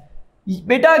direction.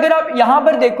 बेटा अगर आप यहां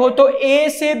पर देखो तो ए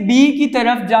से बी की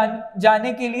तरफ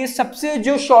जाने के लिए सबसे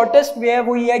जो शॉर्टेस्ट वे है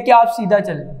वो ये है कि आप सीधा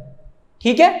चलें,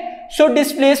 ठीक है। सो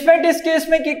डिस्प्लेसमेंट इस केस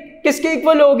में किसके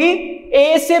इक्वल होगी?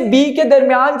 ए से बी के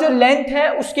दरमियान जो लेंथ है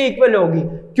उसके इक्वल होगी,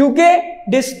 क्योंकि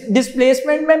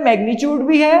डिस्प्लेसमेंट में मैग्नीट्यूड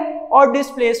भी है और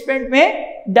डिस्प्लेसमेंट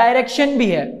में डायरेक्शन भी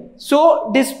है।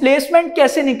 सो डिस्प्लेसमेंट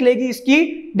कैसे निकलेगी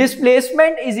इसकी?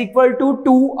 Displacement is equal to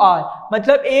 2r,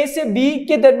 मतलब ए से बी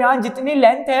के दरमियान जितनी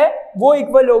लेंथ है वो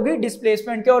इक्वल होगी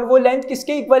डिस्प्लेसमेंट के। और वो लेंथ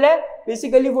किसके इक्वल है?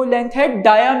 बेसिकली वो लेंथ है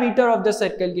डायामीटर ऑफ द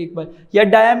सर्कल के इक्वल। या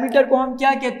डायामीटर को हम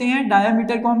क्या कहते हैं?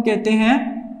 डायामीटर को हम कहते हैं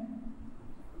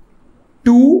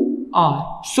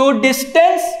 2r। So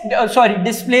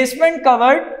displacement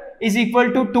covered is equal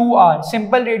to 2r।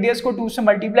 Simple radius को 2 से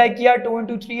मल्टीप्लाई किया, 2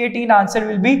 into 318, answer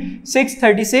will be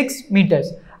 636 metres.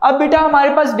 अब बेटा हमारे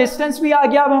पास डिस्टेंस भी आ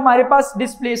गया, अब हमारे पास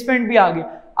डिस्प्लेसमेंट भी आ गया।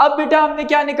 अब बेटा हमने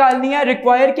क्या निकालनी है?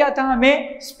 रिक्वायर क्या था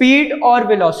हमें? स्पीड और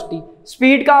वेलोसिटी।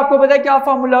 स्पीड का आपको पता है क्या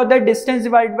फॉर्मूला होता है? Distance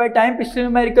divide by time. पिछले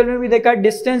न्यूमेरिकल में भी देखा,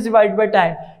 distance divide by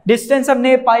time. Distance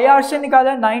हमने पाई आर से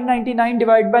निकाला, 999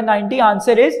 divide by 90,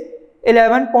 answer is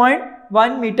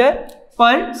 11.1 metre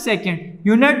पर second.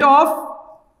 Unit of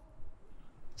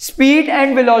speed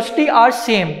and velocity are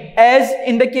same as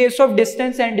in the case of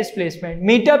distance and displacement,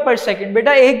 meter per second।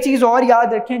 बेटा एक चीज और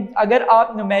याद रखें, अगर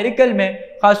आप न्यूमेरिकल में,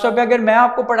 खासतौर पे अगर मैं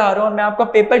आपको पढ़ा रहा हूँ और मैं आपका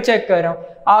पेपर चेक कर रहा हूँ,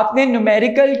 आपने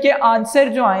न्यूमेरिकल के आंसर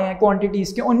जो आए हैं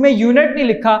क्वांटिटीज के उनमें यूनिट नहीं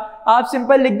लिखा, आप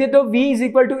सिंपल लिख देते हो v इज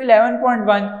इक्वल टू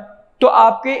 11.1, तो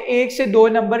आपके 1 से 2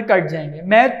 नंबर कट जाएंगे।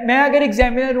 मैं अगर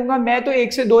एग्जामिनर हूंगा मैं तो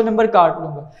 1 से 2 नंबर काट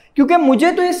लूंगा, क्योंकि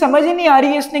मुझे तो ये समझ ही नहीं आ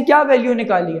रही है इसने क्या वैल्यू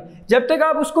निकाली है। जब तक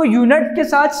आप उसको यूनिट के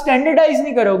साथ स्टैंडर्डाइज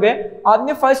नहीं करोगे,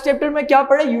 आपने फर्स्ट चैप्टर में क्या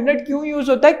पढ़ा? यूनिट क्यों यूज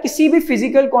होता है? किसी भी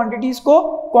फिजिकल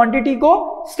क्वांटिटी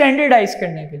को स्टैंडर्डाइज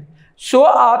करने के लिए। सो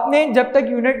आपने जब तक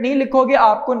यूनिट नहीं लिखोगे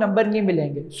आपको नंबर नहीं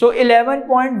मिलेंगे। सो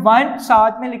 11.1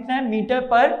 साथ में लिखना है मीटर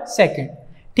पर सेकेंड,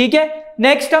 ठीक है।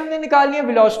 नेक्स्ट हमने निकालनी है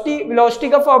वेलोसिटी। वेलोसिटी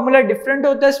का फॉर्मूला डिफरेंट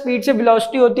होता है, स्पीड से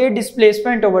वेलोसिटी होती है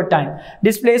डिस्प्लेसमेंट ओवर टाइम।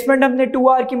 डिस्प्लेसमेंट हमने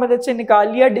 2r की मदद से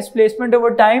निकाल लिया, डिस्प्लेसमेंट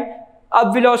ओवर टाइम।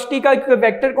 अब वेलोसिटी का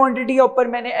वेक्टर क्वांटिटी है, ऊपर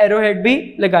मैंने एरोहेड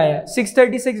भी लगाया है।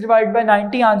 636 divide by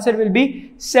 90, answer will be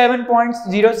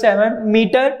 7.07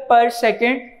 metre पर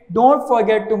second. Don't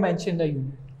forget to mention the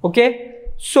unit, okay.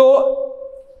 So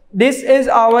this is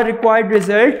our required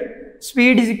result.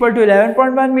 Speed is equal to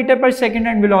 11.1 meter per second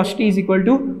and velocity is equal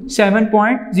to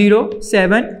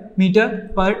 7.07 meter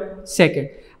per second.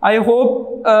 I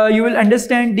hope you will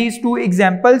understand these two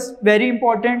examples. Very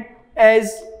important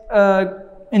as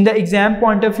in the exam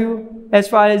point of view, as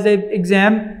far as the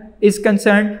exam is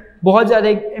concerned, बहुत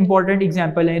ज़्यादा important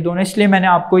example हैं दोनों, इसलिए मैंने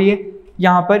आपको ये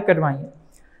यहाँ पर करवाई है।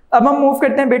 अब हम मूव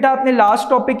करते हैं बेटा अपने लास्ट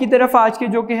टॉपिक की तरफ आज के,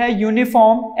 जो कि है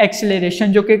यूनिफॉर्म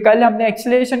एक्सेलरेशन। जो कि कल हमने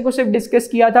एक्सेलरेशन को सिर्फ डिस्कस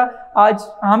किया था, आज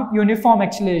हम यूनिफॉर्म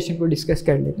एक्सेलरेशन को डिस्कस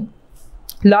कर लेते हैं।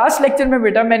 लास्ट लेक्चर में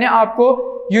बेटा मैंने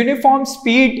आपको यूनिफॉर्म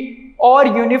स्पीड और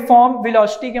यूनिफॉर्म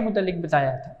वेलोसिटी के मुतालिक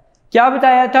बताया था। क्या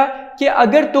बताया था कि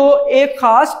अगर तो एक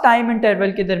ख़ास टाइम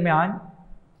इंटरवल के दरमियान,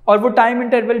 और वो टाइम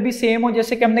इंटरवल भी सेम हो,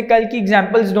 जैसे कि हमने कल की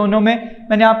एग्जांपल्स दोनों में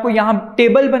मैंने आपको यहाँ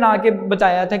टेबल बना के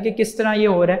बताया था कि किस तरह ये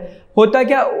हो रहा है।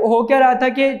 हो क्या रहा था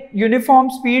कि यूनिफॉर्म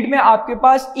स्पीड में आपके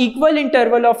पास इक्वल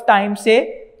इंटरवल ऑफ टाइम से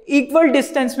इक्वल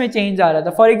डिस्टेंस में चेंज आ रहा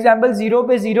था। फॉर एग्जाम्पल 0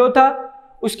 पे 0 था,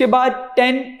 उसके बाद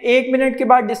 1 मिनट के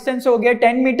बाद डिस्टेंस हो गया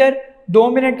 10 मीटर, 2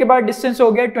 मिनट के बाद डिस्टेंस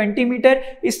हो गया 20 मीटर।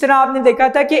 इस तरह आपने देखा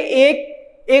था कि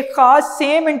एक खास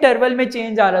सेम इंटरवल में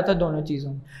चेंज आ रहा था दोनों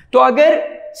चीज़ों में। तो अगर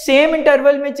सेम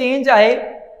इंटरवल में चेंज आए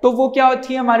तो वो क्या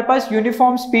थी, हमारे पास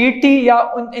यूनिफॉर्म स्पीड थी,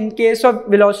 या in case of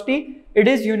velocity it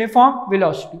is uniform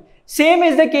velocity. Same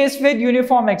is the case with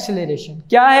uniform acceleration.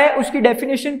 क्या है उसकी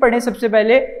डेफिनेशन पढ़ें सबसे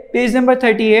पहले, page number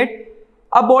 38।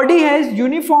 A body has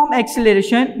uniform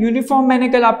acceleration. Uniform मैंने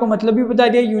कल आपको मतलब भी बता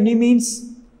दिया, uni means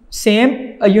same,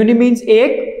 uni means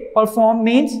एक, और फॉर्म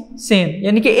मीन्स सेम,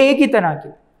 यानी कि एक ही तरह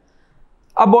की।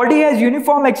 A body has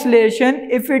uniform acceleration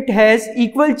if it has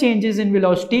equal changes in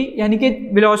velocity, यानी कि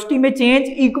velocity में change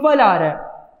equal आ रहा है,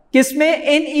 किसमें,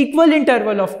 in equal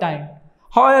interval of time.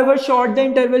 However short the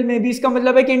interval में भी, इसका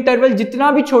मतलब है कि interval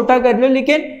जितना भी छोटा कर लो,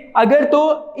 लेकिन अगर तो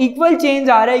equal change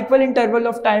आ रहा है equal interval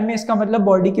of time में, इसका मतलब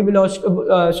body की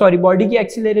velocity body की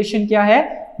acceleration क्या है,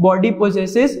 body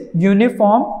possesses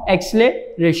uniform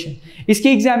acceleration.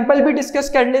 इसकी example भी discuss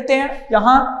कर लेते हैं।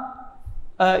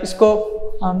 यहाँ इसको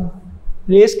हम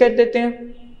रेस कर देते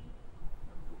हैं।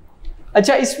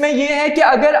 अच्छा, इसमें यह है कि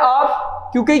अगर आप,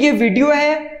 क्योंकि ये वीडियो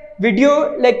है, वीडियो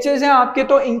लेक्चर्स हैं आपके,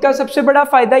 तो इनका सबसे बड़ा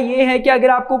फायदा ये है कि अगर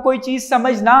आपको कोई चीज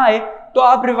समझ ना आए तो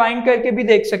आप रिवाइंड करके भी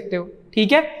देख सकते हो,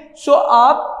 ठीक है। सो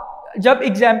आप जब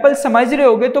एग्जाम्पल समझ रहे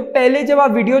होगे तो पहले जब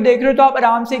आप वीडियो देख रहे हो तो आप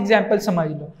आराम से एग्जाम्पल समझ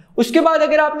लो। उसके बाद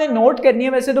अगर आपने नोट करनी है,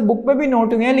 वैसे तो बुक में भी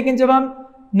नोट हुए हैं, लेकिन जब हम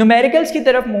न्यूमेरिकल्स की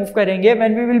तरफ मूव करेंगे,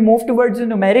 when we will move towards the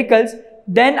numericals,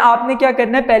 then आपने क्या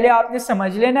करना है, पहले आपने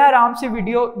समझ लेना है आराम से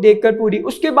वीडियो देखकर पूरी,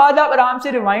 उसके बाद आप आराम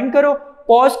से रिवाइंड करो,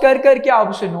 पॉज कर करके आप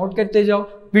उसे नोट करते जाओ।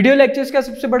 वीडियो लेक्चर्स का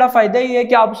सबसे बड़ा फायदा ये है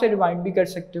कि आप उसे रिवाइंड भी कर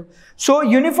सकते हो। सो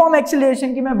यूनिफॉर्म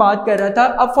एक्सेलरेशन की मैं बात कर रहा था।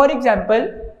 अब फॉर एग्जांपल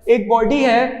एक बॉडी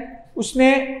है,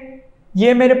 उसमें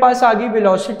ये मेरे पास आ गई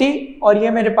वेलोसिटी और ये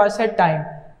मेरे पास है time.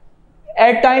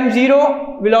 At time 0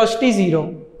 velocity 0,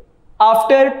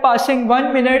 after passing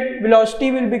 1 minute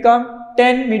velocity will become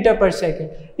 10 metre पर सेकेंड।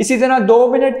 इसी तरह 2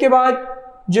 मिनट के बाद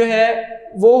जो है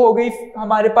वो हो गई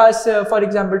हमारे पास फॉर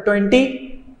एग्जांपल 20,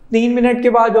 3 मिनट के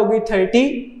बाद हो गई 30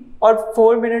 और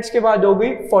 4 मिनट्स के बाद हो गई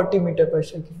 40 मीटर पर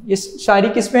सेकेंड। ये सारी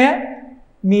किसमें है,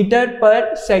 मीटर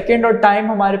पर सेकेंड, और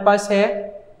टाइम हमारे पास है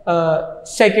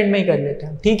सेकेंड में ही कर लेते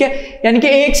हैं, ठीक है। यानी कि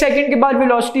 1 सेकेंड के बाद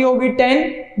वेलोसिटी होगी 10,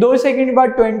 2 सेकेंड के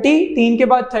बाद 20, 3 के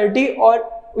बाद 30 और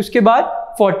उसके बाद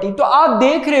 40। तो आप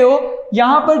देख रहे हो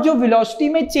यहां पर जो वेलोसिटी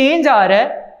में चेंज आ रहा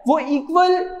है वो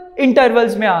इक्वल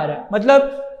इंटरवल्स में आ रहा है। मतलब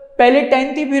पहले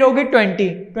 10 थी, फिर होगी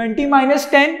 20 माइनस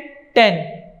 10 10,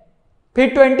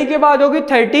 फिर 20 के बाद होगी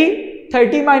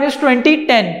 30 माइनस 20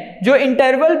 10। जो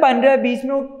इंटरवल बन रहा है बीच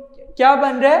में, वो क्या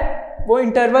बन रहा है, वो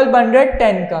इंटरवल बन रहा है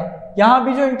 10 का। यहां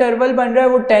भी जो इंटरवल बन रहा है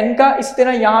वो 10 का, इस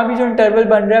तरह यहां भी जो इंटरवल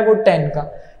बन रहा है वो 10 का।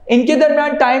 इनके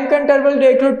दरमियान टाइम का इंटरवल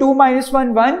देख लो, 2 माइनस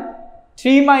 1 1,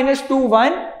 3 माइनस 2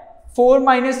 1, 4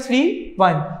 माइनस 3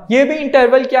 1। ये भी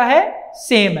इंटरवल क्या है,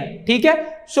 सेम है, ठीक है।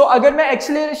 सो अगर मैं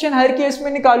एक्सेलरेशन हर केस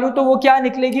में निकालूं तो वो क्या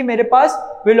निकलेगी मेरे पास,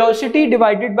 velocity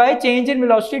divided by change in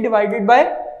velocity divided by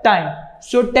time.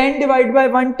 So 10 divided by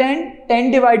 1 10,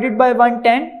 10 divided by 1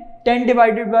 10, 10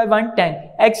 divided by 1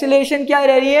 10। Acceleration क्या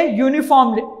रह रही है,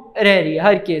 यूनिफॉर्म रह रही है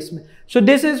हर केस में। So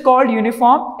this is called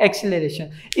uniform acceleration.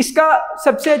 इसका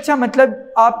सबसे अच्छा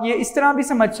मतलब आप ये इस तरह भी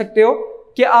समझ सकते हो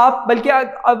कि आप, बल्कि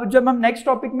अब जब हम नेक्स्ट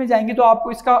टॉपिक में जाएंगे तो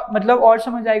आपको इसका मतलब और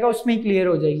समझ आएगा, उसमें ही क्लियर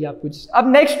हो जाएगी आपको।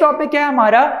 अब नेक्स्ट टॉपिक है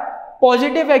हमारा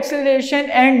positive acceleration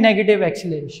and negative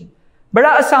acceleration. बड़ा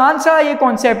आसान सा ये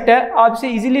कॉन्सेप्ट है, आप इसे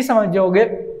इजीली समझ जाओगे।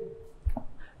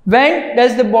 When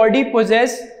does the body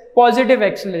poses positive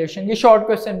acceleration, ये शॉर्ट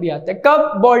क्वेश्चन भी आता है।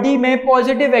 कब बॉडी में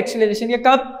पॉजिटिव एक्सेलरेशन, या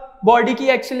कब बॉडी की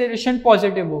एक्सेलरेशन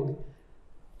पॉजिटिव होगी।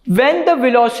 When the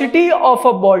velocity of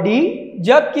a body,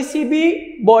 जब किसी भी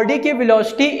बॉडी की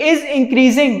वेलोसिटी इज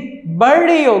इंक्रीजिंग, बढ़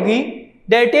रही होगी,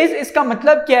 दैट इज, इसका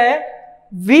मतलब क्या है,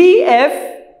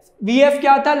 VF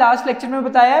क्या था लास्ट लेक्चर में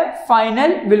बताया,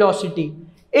 final velocity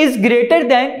is greater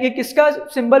than, ये किसका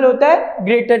सिंबल होता है,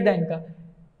 ग्रेटर देन का।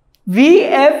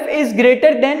 VF is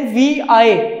greater than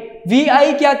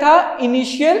VI क्या था,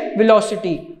 initial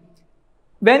velocity.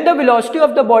 When the velocity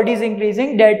of the body is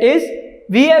increasing, that is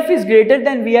VF is greater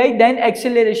than VI, then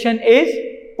acceleration is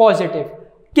positive.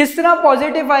 किस तरह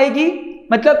positive आएगी,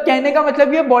 मतलब कहने का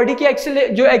मतलब ये बॉडी की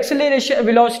जो एक्सेलरेशन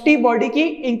वेलोसिटी बॉडी की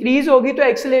इंक्रीज होगी तो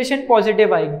एक्सेलरेशन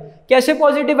पॉजिटिव आएगी। कैसे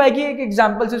पॉजिटिव आएगी, एक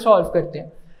एग्जांपल से सॉल्व करते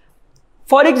हैं।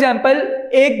 फॉर एग्जांपल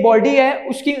एक बॉडी है,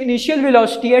 उसकी इनिशियल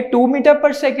वेलोसिटी है 2 मीटर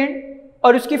पर सेकेंड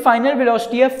और उसकी फाइनल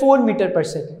वेलोसिटी है 4 मीटर पर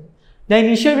second. The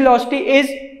initial velocity is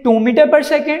 2 metre पर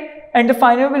second and the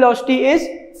final velocity is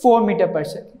 4 metre पर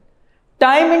सेकेंड।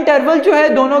 टाइम इंटरवल जो है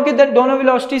दोनों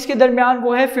वेलोसिटीज के दरमियान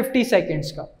वो है 50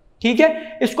 सेकेंड्स का। ठीक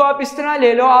है, इसको आप इस तरह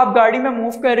ले लो, आप गाड़ी में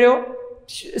मूव कर रहे हो,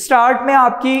 स्टार्ट में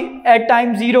आपकी एट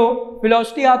टाइम 0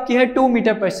 वेलोसिटी आपकी है 2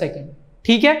 मीटर पर सेकेंड।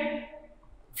 ठीक है,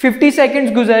 50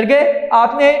 सेकेंड्स गुजर गए,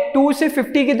 आपने 2 से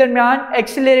 50 के दरमियान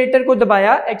एक्सीलरेटर को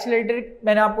दबाया। एक्सीलरेटर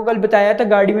मैंने आपको कल बताया था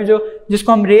गाड़ी में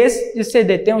जिसको हम रेस जिससे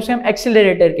देते हैं उसे हम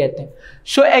एक्सीलरेटर कहते हैं।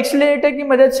 सो एक्सीलरेटर की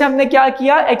मदद से हमने क्या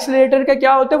किया, एक्सीलरेटर का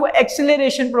क्या होता है, वो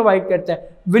एक्सीलरेशन प्रोवाइड करता है,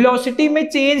 वेलोसिटी में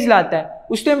चेंज लाता है।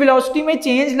 उसने वेलोसिटी में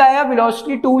चेंज लाया,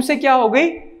 वेलोसिटी 2 से क्या हो गई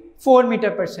 4 मीटर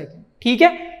पर सेकेंड। ठीक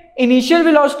है, initial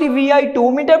velocity we I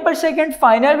 2 metre पर second,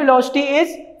 final velocity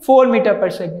is 4 metre पर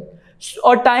सेकेंड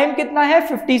और टाइम कितना है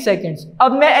 50 सेकेंड्स।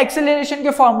 अब मैं एक्सेलरेशन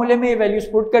के फॉर्मूले में ये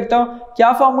वैल्यूज पुट करता हूं।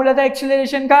 क्या फॉर्मूला था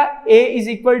एक्सेलरेशन का, a is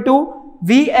equal to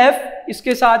V F,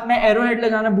 इसके साथ मैं एरो हेड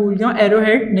लगाना भूल गया हूं, एरो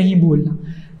हेड नहीं भूलना।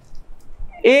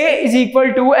 a is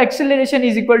equal to acceleration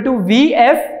is equal to V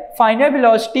F final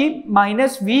velocity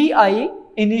minus we I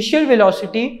initial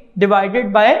velocity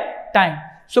divided by time.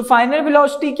 So final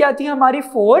velocity क्या थी हमारी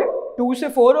 4, 2 से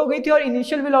 4 हो गई थी और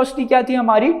इनिशियल वेलोसिटी क्या थी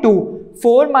हमारी 2,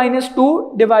 4 माइनस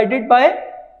 2 डिवाइडेड बाय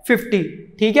 50।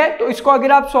 ठीक है, तो इसको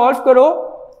अगर आप सॉल्व करो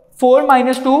 4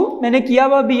 माइनस 2 मैंने किया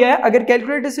हुआ भी है, अगर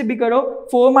कैलकुलेटर से भी करो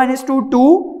 4 minus 2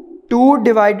 2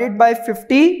 divided by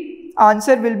 50,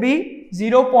 answer will be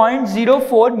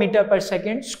 0.04 metre पर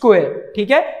सेकेंड स्क्वायर।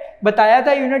 ठीक है, बताया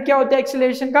था यूनिट क्या होता है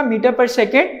एक्सेलरेशन का, मीटर पर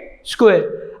सेकेंड स्क्वायर।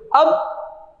 अब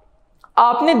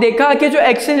आपने देखा कि जो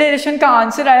एक्सेलरेशन का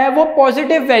आंसर आया है वो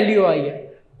पॉजिटिव वैल्यू आई है,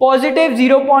 पॉजिटिव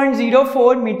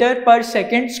 0.04 मीटर पर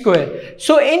second square.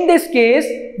 So in this case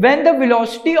when the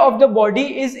velocity of the body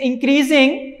is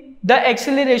increasing the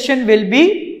acceleration will be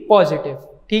positive.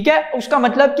 ठीक है, उसका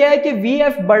मतलब क्या है कि वी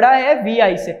एफ बड़ा है वी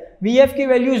आई से, वी एफ की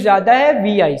वैल्यू ज्यादा है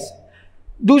वी आई से।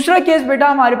 दूसरा केस बेटा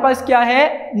हमारे पास क्या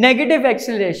है, नेगेटिव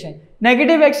एक्सेलरेशन।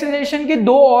 नेगेटिव एक्सेलरेशन के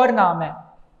दो और नाम है,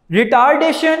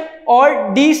 रिटार्डेशन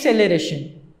और डीसेलेरेशन।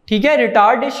 ठीक है,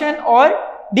 रिटार्डेशन और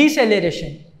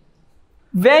डीसेलेरेशन।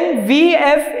 when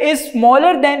vf is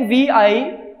smaller than vi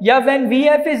या when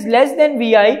vf is less than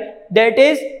vi, that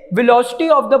is velocity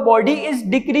of the body is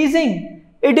decreasing,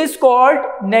 it is called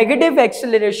negative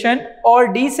acceleration or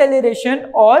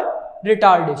deceleration or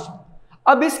retardation।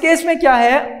 अब इस case में क्या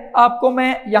है आपको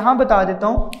मैं यहां बता देता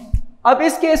हूं। अब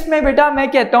इस केस में बेटा मैं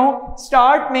कहता हूं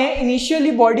स्टार्ट में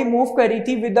इनिशियली बॉडी मूव करी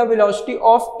थी with the velocity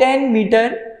of 10 metre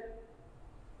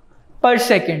पर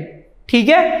सेकेंड। ठीक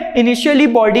है, इनिशियली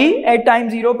बॉडी एट टाइम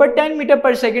 0 पर 10 मीटर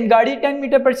पर सेकेंड, गाड़ी 10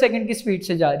 मीटर पर सेकेंड की स्पीड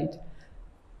से जा रही थी।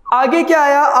 आगे क्या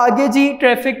आया, आगे जी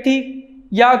ट्रैफिक थी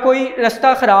या कोई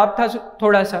रास्ता खराब था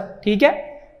थोड़ा सा। ठीक है,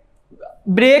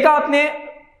 ब्रेक आपने,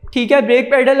 ठीक है,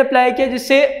 ब्रेक पेडल अप्लाई किया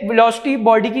जिससे वेलोसिटी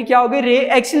बॉडी की क्या हो गई,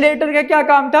 एक्सीलरेटर का क्या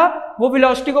काम था, वो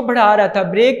वेलोसिटी को बढ़ा रहा था।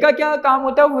 ब्रेक का क्या काम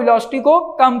होता है, वो वेलोसिटी को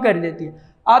कम कर देती है।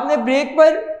 आपने ब्रेक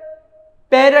पर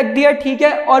पैर रख दिया, ठीक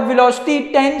है, और वेलोसिटी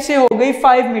 10 से हो गई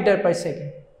 5 मीटर पर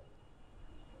सेकेंड।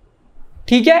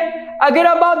 ठीक है, अगर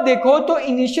अब आप देखो तो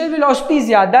इनिशियल वेलोसिटी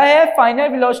ज्यादा है, फाइनल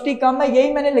वेलोसिटी कम है,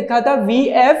 यही मैंने लिखा था V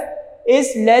F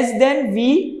is less than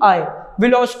we I,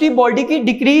 velocity body की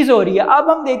डिक्रीज हो रही है। अब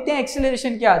हम देखते हैं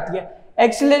एक्सेलरेशन क्या आती है।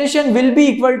 Acceleration will be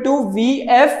equal to V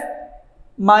F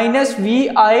minus we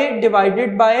I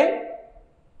divided by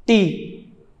T.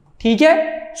 ठीक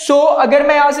है, सो अगर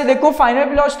मैं यहां से देखो फाइनल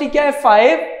वेलोसिटी क्या है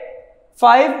 5,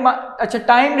 अच्छा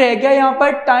टाइम रह गया यहां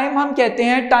पर, टाइम हम कहते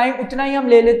हैं, टाइम उतना ही हम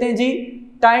ले लेते हैं जी,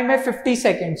 टाइम है 50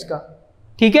 सेकेंड्स का।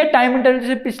 ठीक है, टाइम इंटरवल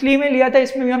से पिछली में लिया था,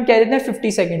 इसमें भी हम कह देते हैं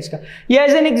 50 सेकेंड्स का। ये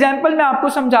एज एन एग्जांपल मैं आपको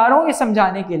समझा रहा हूं, ये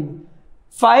समझाने के लिए।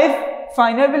 5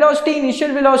 फाइनल वेलोसिटी,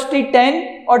 इनिशियल वेलोसिटी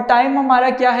 10 और टाइम हमारा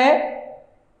क्या है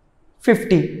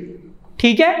 50।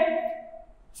 ठीक है,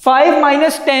 5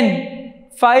 माइनस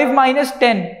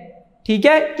 10, ठीक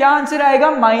है, क्या आंसर आएगा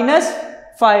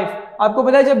 -5। आपको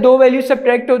पता है जब दो वैल्यू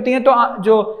सब्ट्रैक्ट होती हैं तो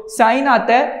जो साइन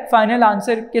आता है फाइनल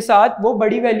आंसर के साथ वो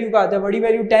बड़ी वैल्यू का आता है। बड़ी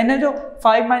वैल्यू 10 है, जो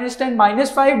 5 माइनस 10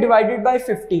 -5 डिवाइडेड बाय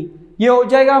 50, ये हो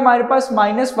जाएगा हमारे पास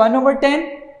 -1/10,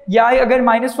 या अगर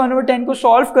 -1/10 को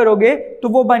सॉल्व करोगे तो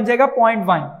वो बन जाएगा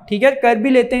 0.1। ठीक है, कर भी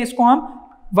लेते हैं इसको हम,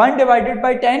 1 divided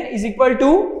by 10 is equal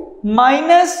to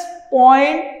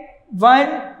 -0.1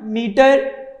 metre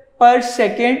पर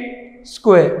सेकेंड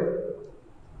स्क्वायर।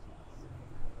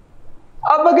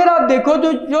 अब अगर आप देखो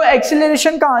तो जो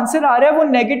एक्सेलरेशन का आंसर आ रहा है वो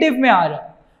नेगेटिव में आ रहा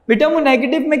है। बेटा वो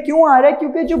नेगेटिव में क्यों आ रहा है?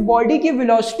 क्योंकि जो बॉडी की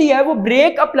वेलोसिटी है वो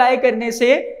ब्रेक अप्लाई करने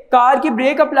से, कार की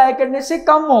ब्रेक अप्लाई करने से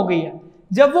कम हो गई है।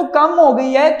 जब वो कम हो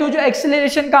गई है तो जो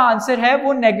एक्सेलरेशन का आंसर है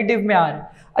वो नेगेटिव में आ रहा है।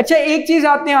 अच्छा, एक चीज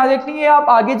आपने याद रखनी है, आप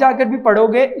आगे जाकर भी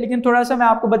पढ़ोगे, लेकिन थोड़ा सा मैं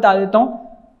आपको बता देता हूं।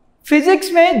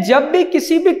 फिजिक्स में जब भी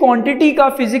किसी भी क्वांटिटी का,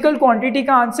 फिजिकल क्वांटिटी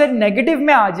का आंसर नेगेटिव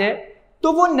में आ जाए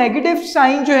तो वो नेगेटिव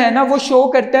साइन जो है ना वो शो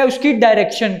करता है उसकी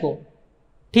डायरेक्शन को।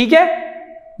 ठीक है,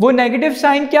 वो नेगेटिव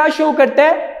साइन क्या शो करता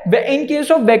है? In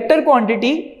case of vector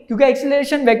quantity, क्योंकि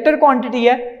एक्सेलरेशन वेक्टर क्वांटिटी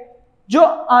है, जो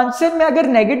आंसर में अगर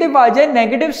नेगेटिव आ जाए,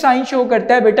 नेगेटिव साइन शो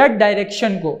करता है बेटा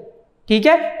डायरेक्शन को। ठीक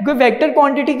है, क्योंकि वेक्टर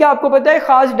क्वांटिटी का आपको पता है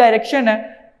खास डायरेक्शन है,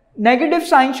 नेगेटिव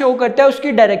साइन शो करता है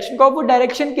उसकी डायरेक्शन को। वो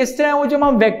डायरेक्शन किस तरह है, वो जब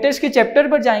हम वेक्टर्स के चैप्टर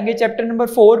पर जाएंगे, चैप्टर नंबर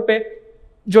 4 पे,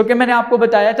 जो कि मैंने आपको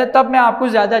बताया था, तब मैं आपको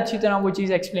ज्यादा अच्छी तरह वो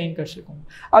चीज एक्सप्लेन कर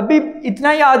सकूंगा। अभी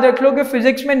इतना याद रख लो कि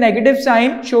फिजिक्स में नेगेटिव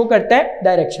साइन शो करता है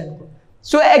डायरेक्शन को।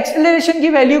 सो एक्सेलरेशन की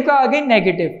वैल्यू का आ गई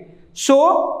negative. So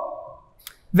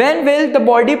when will the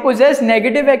body possess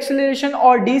negative acceleration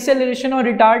or deceleration or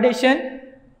retardation?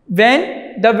 When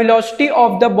the velocity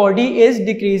of the body is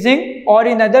decreasing, or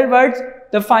in other words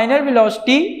the final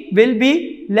velocity will be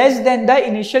less than the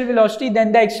initial velocity,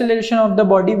 then the acceleration of the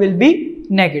body will be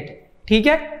negative. ठीक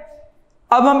है,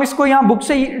 अब हम इसको यहाँ book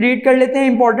से read कर लेते हैं।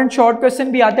 इंपॉर्टेंट शॉर्ट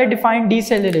क्वेश्चन भी आता है, डिफाइन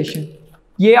डीसेलरेशन।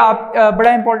 ये आप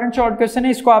बड़ा इंपॉर्टेंट शॉर्ट क्वेश्चन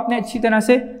है, इसको आपने अच्छी तरह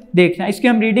से देखना। इसकी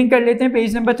हम रीडिंग कर लेते हैं,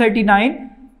 page number 39।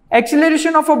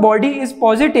 Acceleration of a body is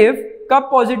positive, कब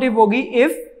पॉजिटिव होगी?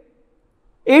 If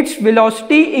its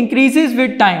velocity increases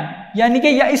with time, यानी कि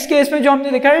इस केस में जो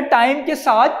हमने देखा है टाइम के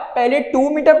साथ, पहले 2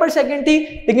 मीटर पर सेकंड थी,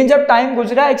 लेकिन जब टाइम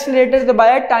गुजरा, एक्सेलरेटर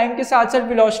दबाया, टाइम के साथ साथ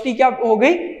वेलोसिटी क्या हो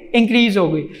गई? इंक्रीज हो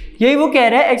गई। यही वो कह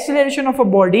रहा है, acceleration of a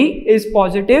body is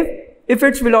positive if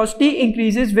its velocity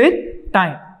increases with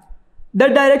time. The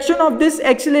direction of this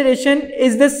acceleration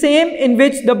is the same in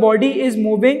which the body is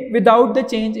moving without the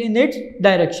change in its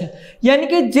direction। यानी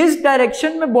कि जिस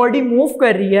direction में body move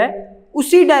कर रही है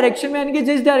उसी direction में, यानी कि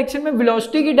जिस डायरेक्शन में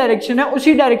वेलोसिटी की डायरेक्शन है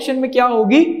उसी डायरेक्शन में क्या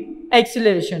होगी?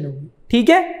 एक्सेलरेशन होगी। ठीक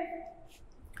है,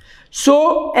 so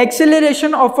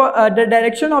acceleration of the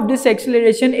direction of this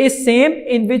acceleration is same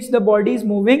in which the body is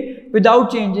moving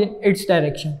without change in its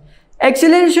direction.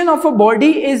 Acceleration of a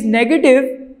body is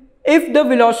negative if the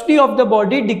velocity of the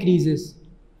body decreases.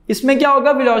 इसमें क्या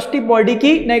होगा? Velocity body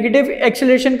की negative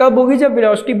acceleration कब होगी? जब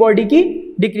velocity body की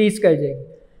decrease कर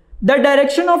जाएगी। The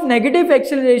direction of negative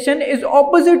acceleration is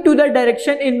opposite to the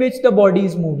direction in which the body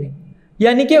is moving.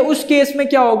 यानी कि उस केस में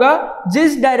क्या होगा?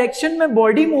 जिस डायरेक्शन में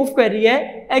बॉडी मूव कर रही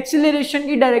है, एक्सेलरेशन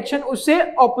की डायरेक्शन उससे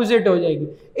ऑपोजिट हो जाएगी,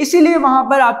 इसीलिए वहां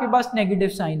पर आपके पास नेगेटिव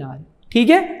साइन आ रहा है। ठीक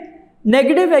है,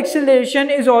 negative acceleration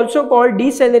is also called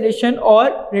deceleration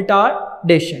और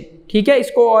रिटार्डेशन। ठीक है,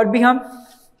 इसको और भी हम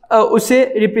उसे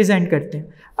रिप्रेजेंट करते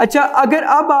हैं। अच्छा, अगर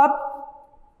अब आप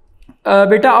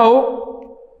बेटा आओ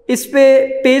इस पे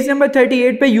पेज नंबर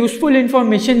 38 पे यूजफुल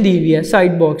इंफॉर्मेशन दी हुई है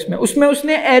साइड बॉक्स में, उसमें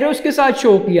उसने एरोस के साथ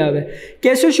शो किया हुआ है।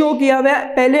 कैसे शो किया हुआ है?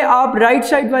 पहले आप राइट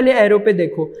साइड वाले एरो पे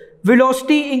देखो,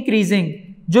 वेलोसिटी इंक्रीजिंग।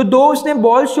 जो दो उसने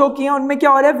बॉल शो किए हैं उनमें क्या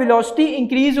हो रहा है? वेलोसिटी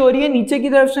इंक्रीज हो रही है, नीचे की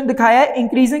तरफ उसने दिखाया है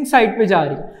इंक्रीजिंग साइड पे जा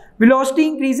रही है, वेलोसिटी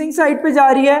इंक्रीजिंग साइड पे जा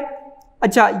रही है।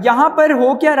 अच्छा, यहाँ पर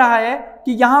हो क्या रहा है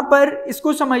कि यहाँ पर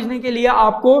इसको समझने के लिए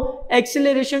आपको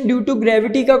एक्सेलरेशन ड्यू टू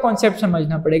ग्रेविटी का कॉन्सेप्ट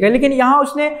समझना पड़ेगा, लेकिन यहाँ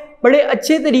उसने बड़े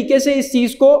अच्छे तरीके से इस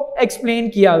चीज़ को एक्सप्लेन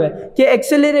किया हुआ है कि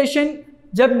एक्सेलरेशन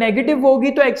जब नेगेटिव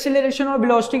होगी तो एक्सेलरेशन और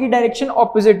वेलोसिटी की डायरेक्शन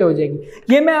ऑपोजिट हो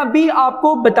जाएगी। ये मैं अभी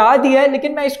आपको बता दिया है,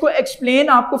 लेकिन मैं इसको एक्सप्लेन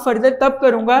आपको फर्दर तब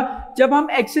करूंगा जब हम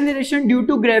एक्सेलरेशन ड्यू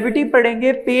टू ग्रेविटी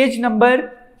पढ़ेंगे पेज नंबर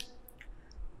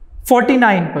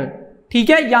 49 पर। ठीक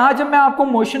है, यहां जब मैं आपको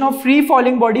motion of free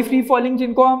falling body, free falling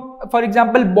जिनको हम फॉर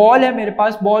एग्जांपल बॉल है मेरे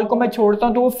पास, बॉल को मैं छोड़ता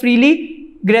हूं तो वो फ्रीली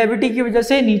ग्रेविटी की वजह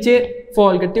से नीचे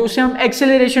फॉल करती है, उसे हम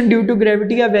एक्सेलरेशन ड्यू टू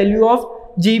ग्रेविटी या वैल्यू ऑफ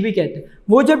जी भी कहते हैं।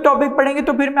 वो जब टॉपिक पढ़ेंगे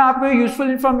तो फिर मैं आपको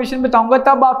यूजफुल इंफॉर्मेशन बताऊंगा,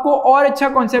 तब आपको और अच्छा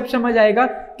कॉन्सेप्ट समझ आएगा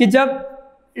कि जब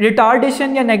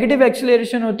रिटार्डेशन या नेगेटिव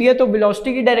एक्सेलरेशन होती है तो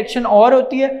वेलोसिटी की डायरेक्शन और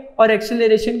होती है और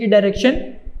एक्सेलरेशन की डायरेक्शन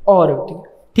और होती है।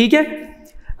 ठीक है,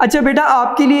 अच्छा बेटा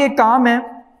आपके लिए एक काम है,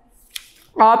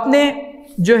 आपने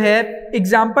जो है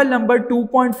एग्जाम्पल नंबर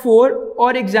 2.4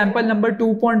 और एग्जाम्पल नंबर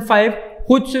 2.5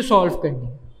 खुद से सॉल्व करनी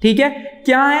है। ठीक है,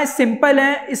 क्या है? सिंपल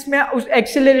है, इसमें उस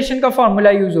एक्सेलरेशन का फॉर्मूला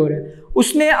यूज हो रहा है।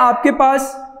 उसने आपके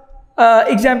पास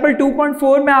एग्जाम्पल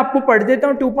 2.4 में आपको पढ़ देता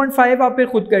हूँ, 2.5 आप फिर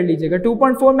खुद कर लीजिएगा।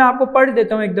 2.4 में आपको पढ़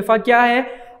देता हूँ एक दफ़ा। क्या है?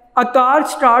 A car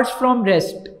starts from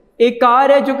rest. एक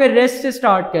कार है जो कि रेस्ट से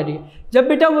स्टार्ट कर रही है। जब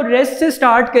बेटा वो रेस्ट से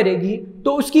स्टार्ट करेगी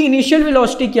तो उसकी इनिशियल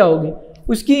वेलोसिटी क्या होगी?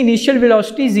 उसकी इनिशियल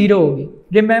वेलोसिटी 0 होगी।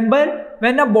 Remember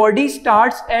when a body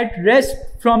starts at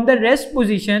rest from the rest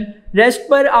position, rest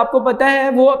पर आपको पता है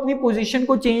वो अपनी पोजीशन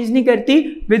को चेंज नहीं करती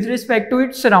with respect to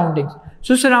it's surroundings.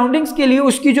 So surroundings के लिए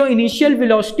उसकी जो इनिशियल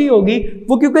वेलोसिटी होगी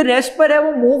वो क्योंकि रेस्ट पर है,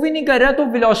 वो मूव ही नहीं कर रहा, तो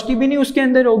वेलोसिटी भी नहीं उसके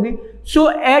अंदर होगी। सो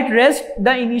at rest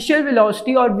the initial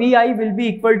velocity और we I will be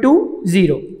equal to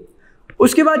 0।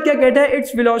 उसके बाद क्या कहता है,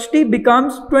 इट्स वेलोसिटी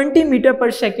बिकम्स 20 मीटर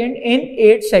पर सेकेंड इन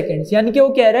 8 सेकेंड्स, यानी कि वो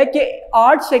कह रहा है कि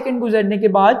 8 सेकेंड गुजरने के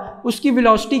बाद उसकी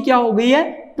वेलोसिटी क्या हो गई है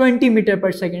 20 मीटर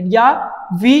पर सेकेंड, या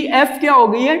VF क्या हो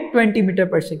गई है 20 मीटर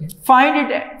पर second.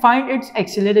 Find its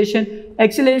acceleration,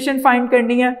 acceleration find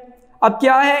करनी है। अब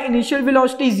क्या है, इनिशियल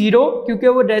वेलोसिटी 0 क्योंकि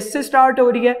वो रेस्ट से स्टार्ट हो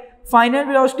रही है, final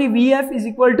velocity VF is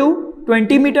equal to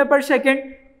 20 metre पर second,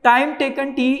 time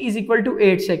taken t is equal to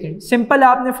 8 second. Simple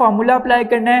आपने फॉर्मूला अप्लाई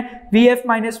करना है, VF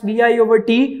minus VI over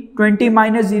t, 20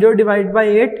 minus 0 divide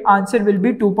by 8, answer will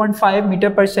be 2.5 metre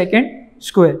पर second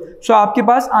square. सो आपके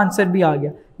पास answer भी आ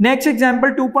गया। Next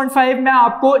example 2.5 मैं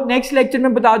आपको नेक्स्ट लेक्चर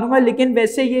में बता दूंगा, लेकिन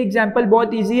वैसे ये एग्जाम्पल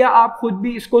बहुत ईजी है, आप खुद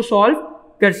भी इसको सॉल्व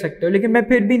कर सकते हो, लेकिन मैं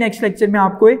फिर भी नेक्स्ट लेक्चर में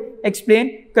आपको एक्सप्लेन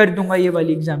कर दूंगा ये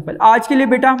वाली एग्जाम्पल। आज के लिए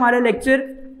बेटा हमारा लेक्चर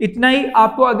इतना ही।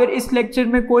 आपको अगर इस लेक्चर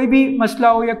में कोई भी मसला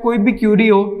हो या कोई भी क्यूरी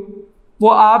हो, वो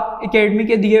आप एकेडमी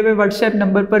के दिए हुए व्हाट्सएप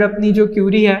नंबर पर अपनी जो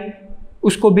क्यूरी है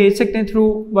उसको भेज सकते हैं through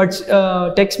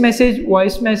text message,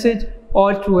 voice message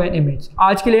और थ्रू एन इमेज।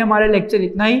 आज के लिए हमारा लेक्चर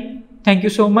इतना ही। Thank you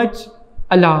so much.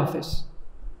 अल्लाह हाफिज़।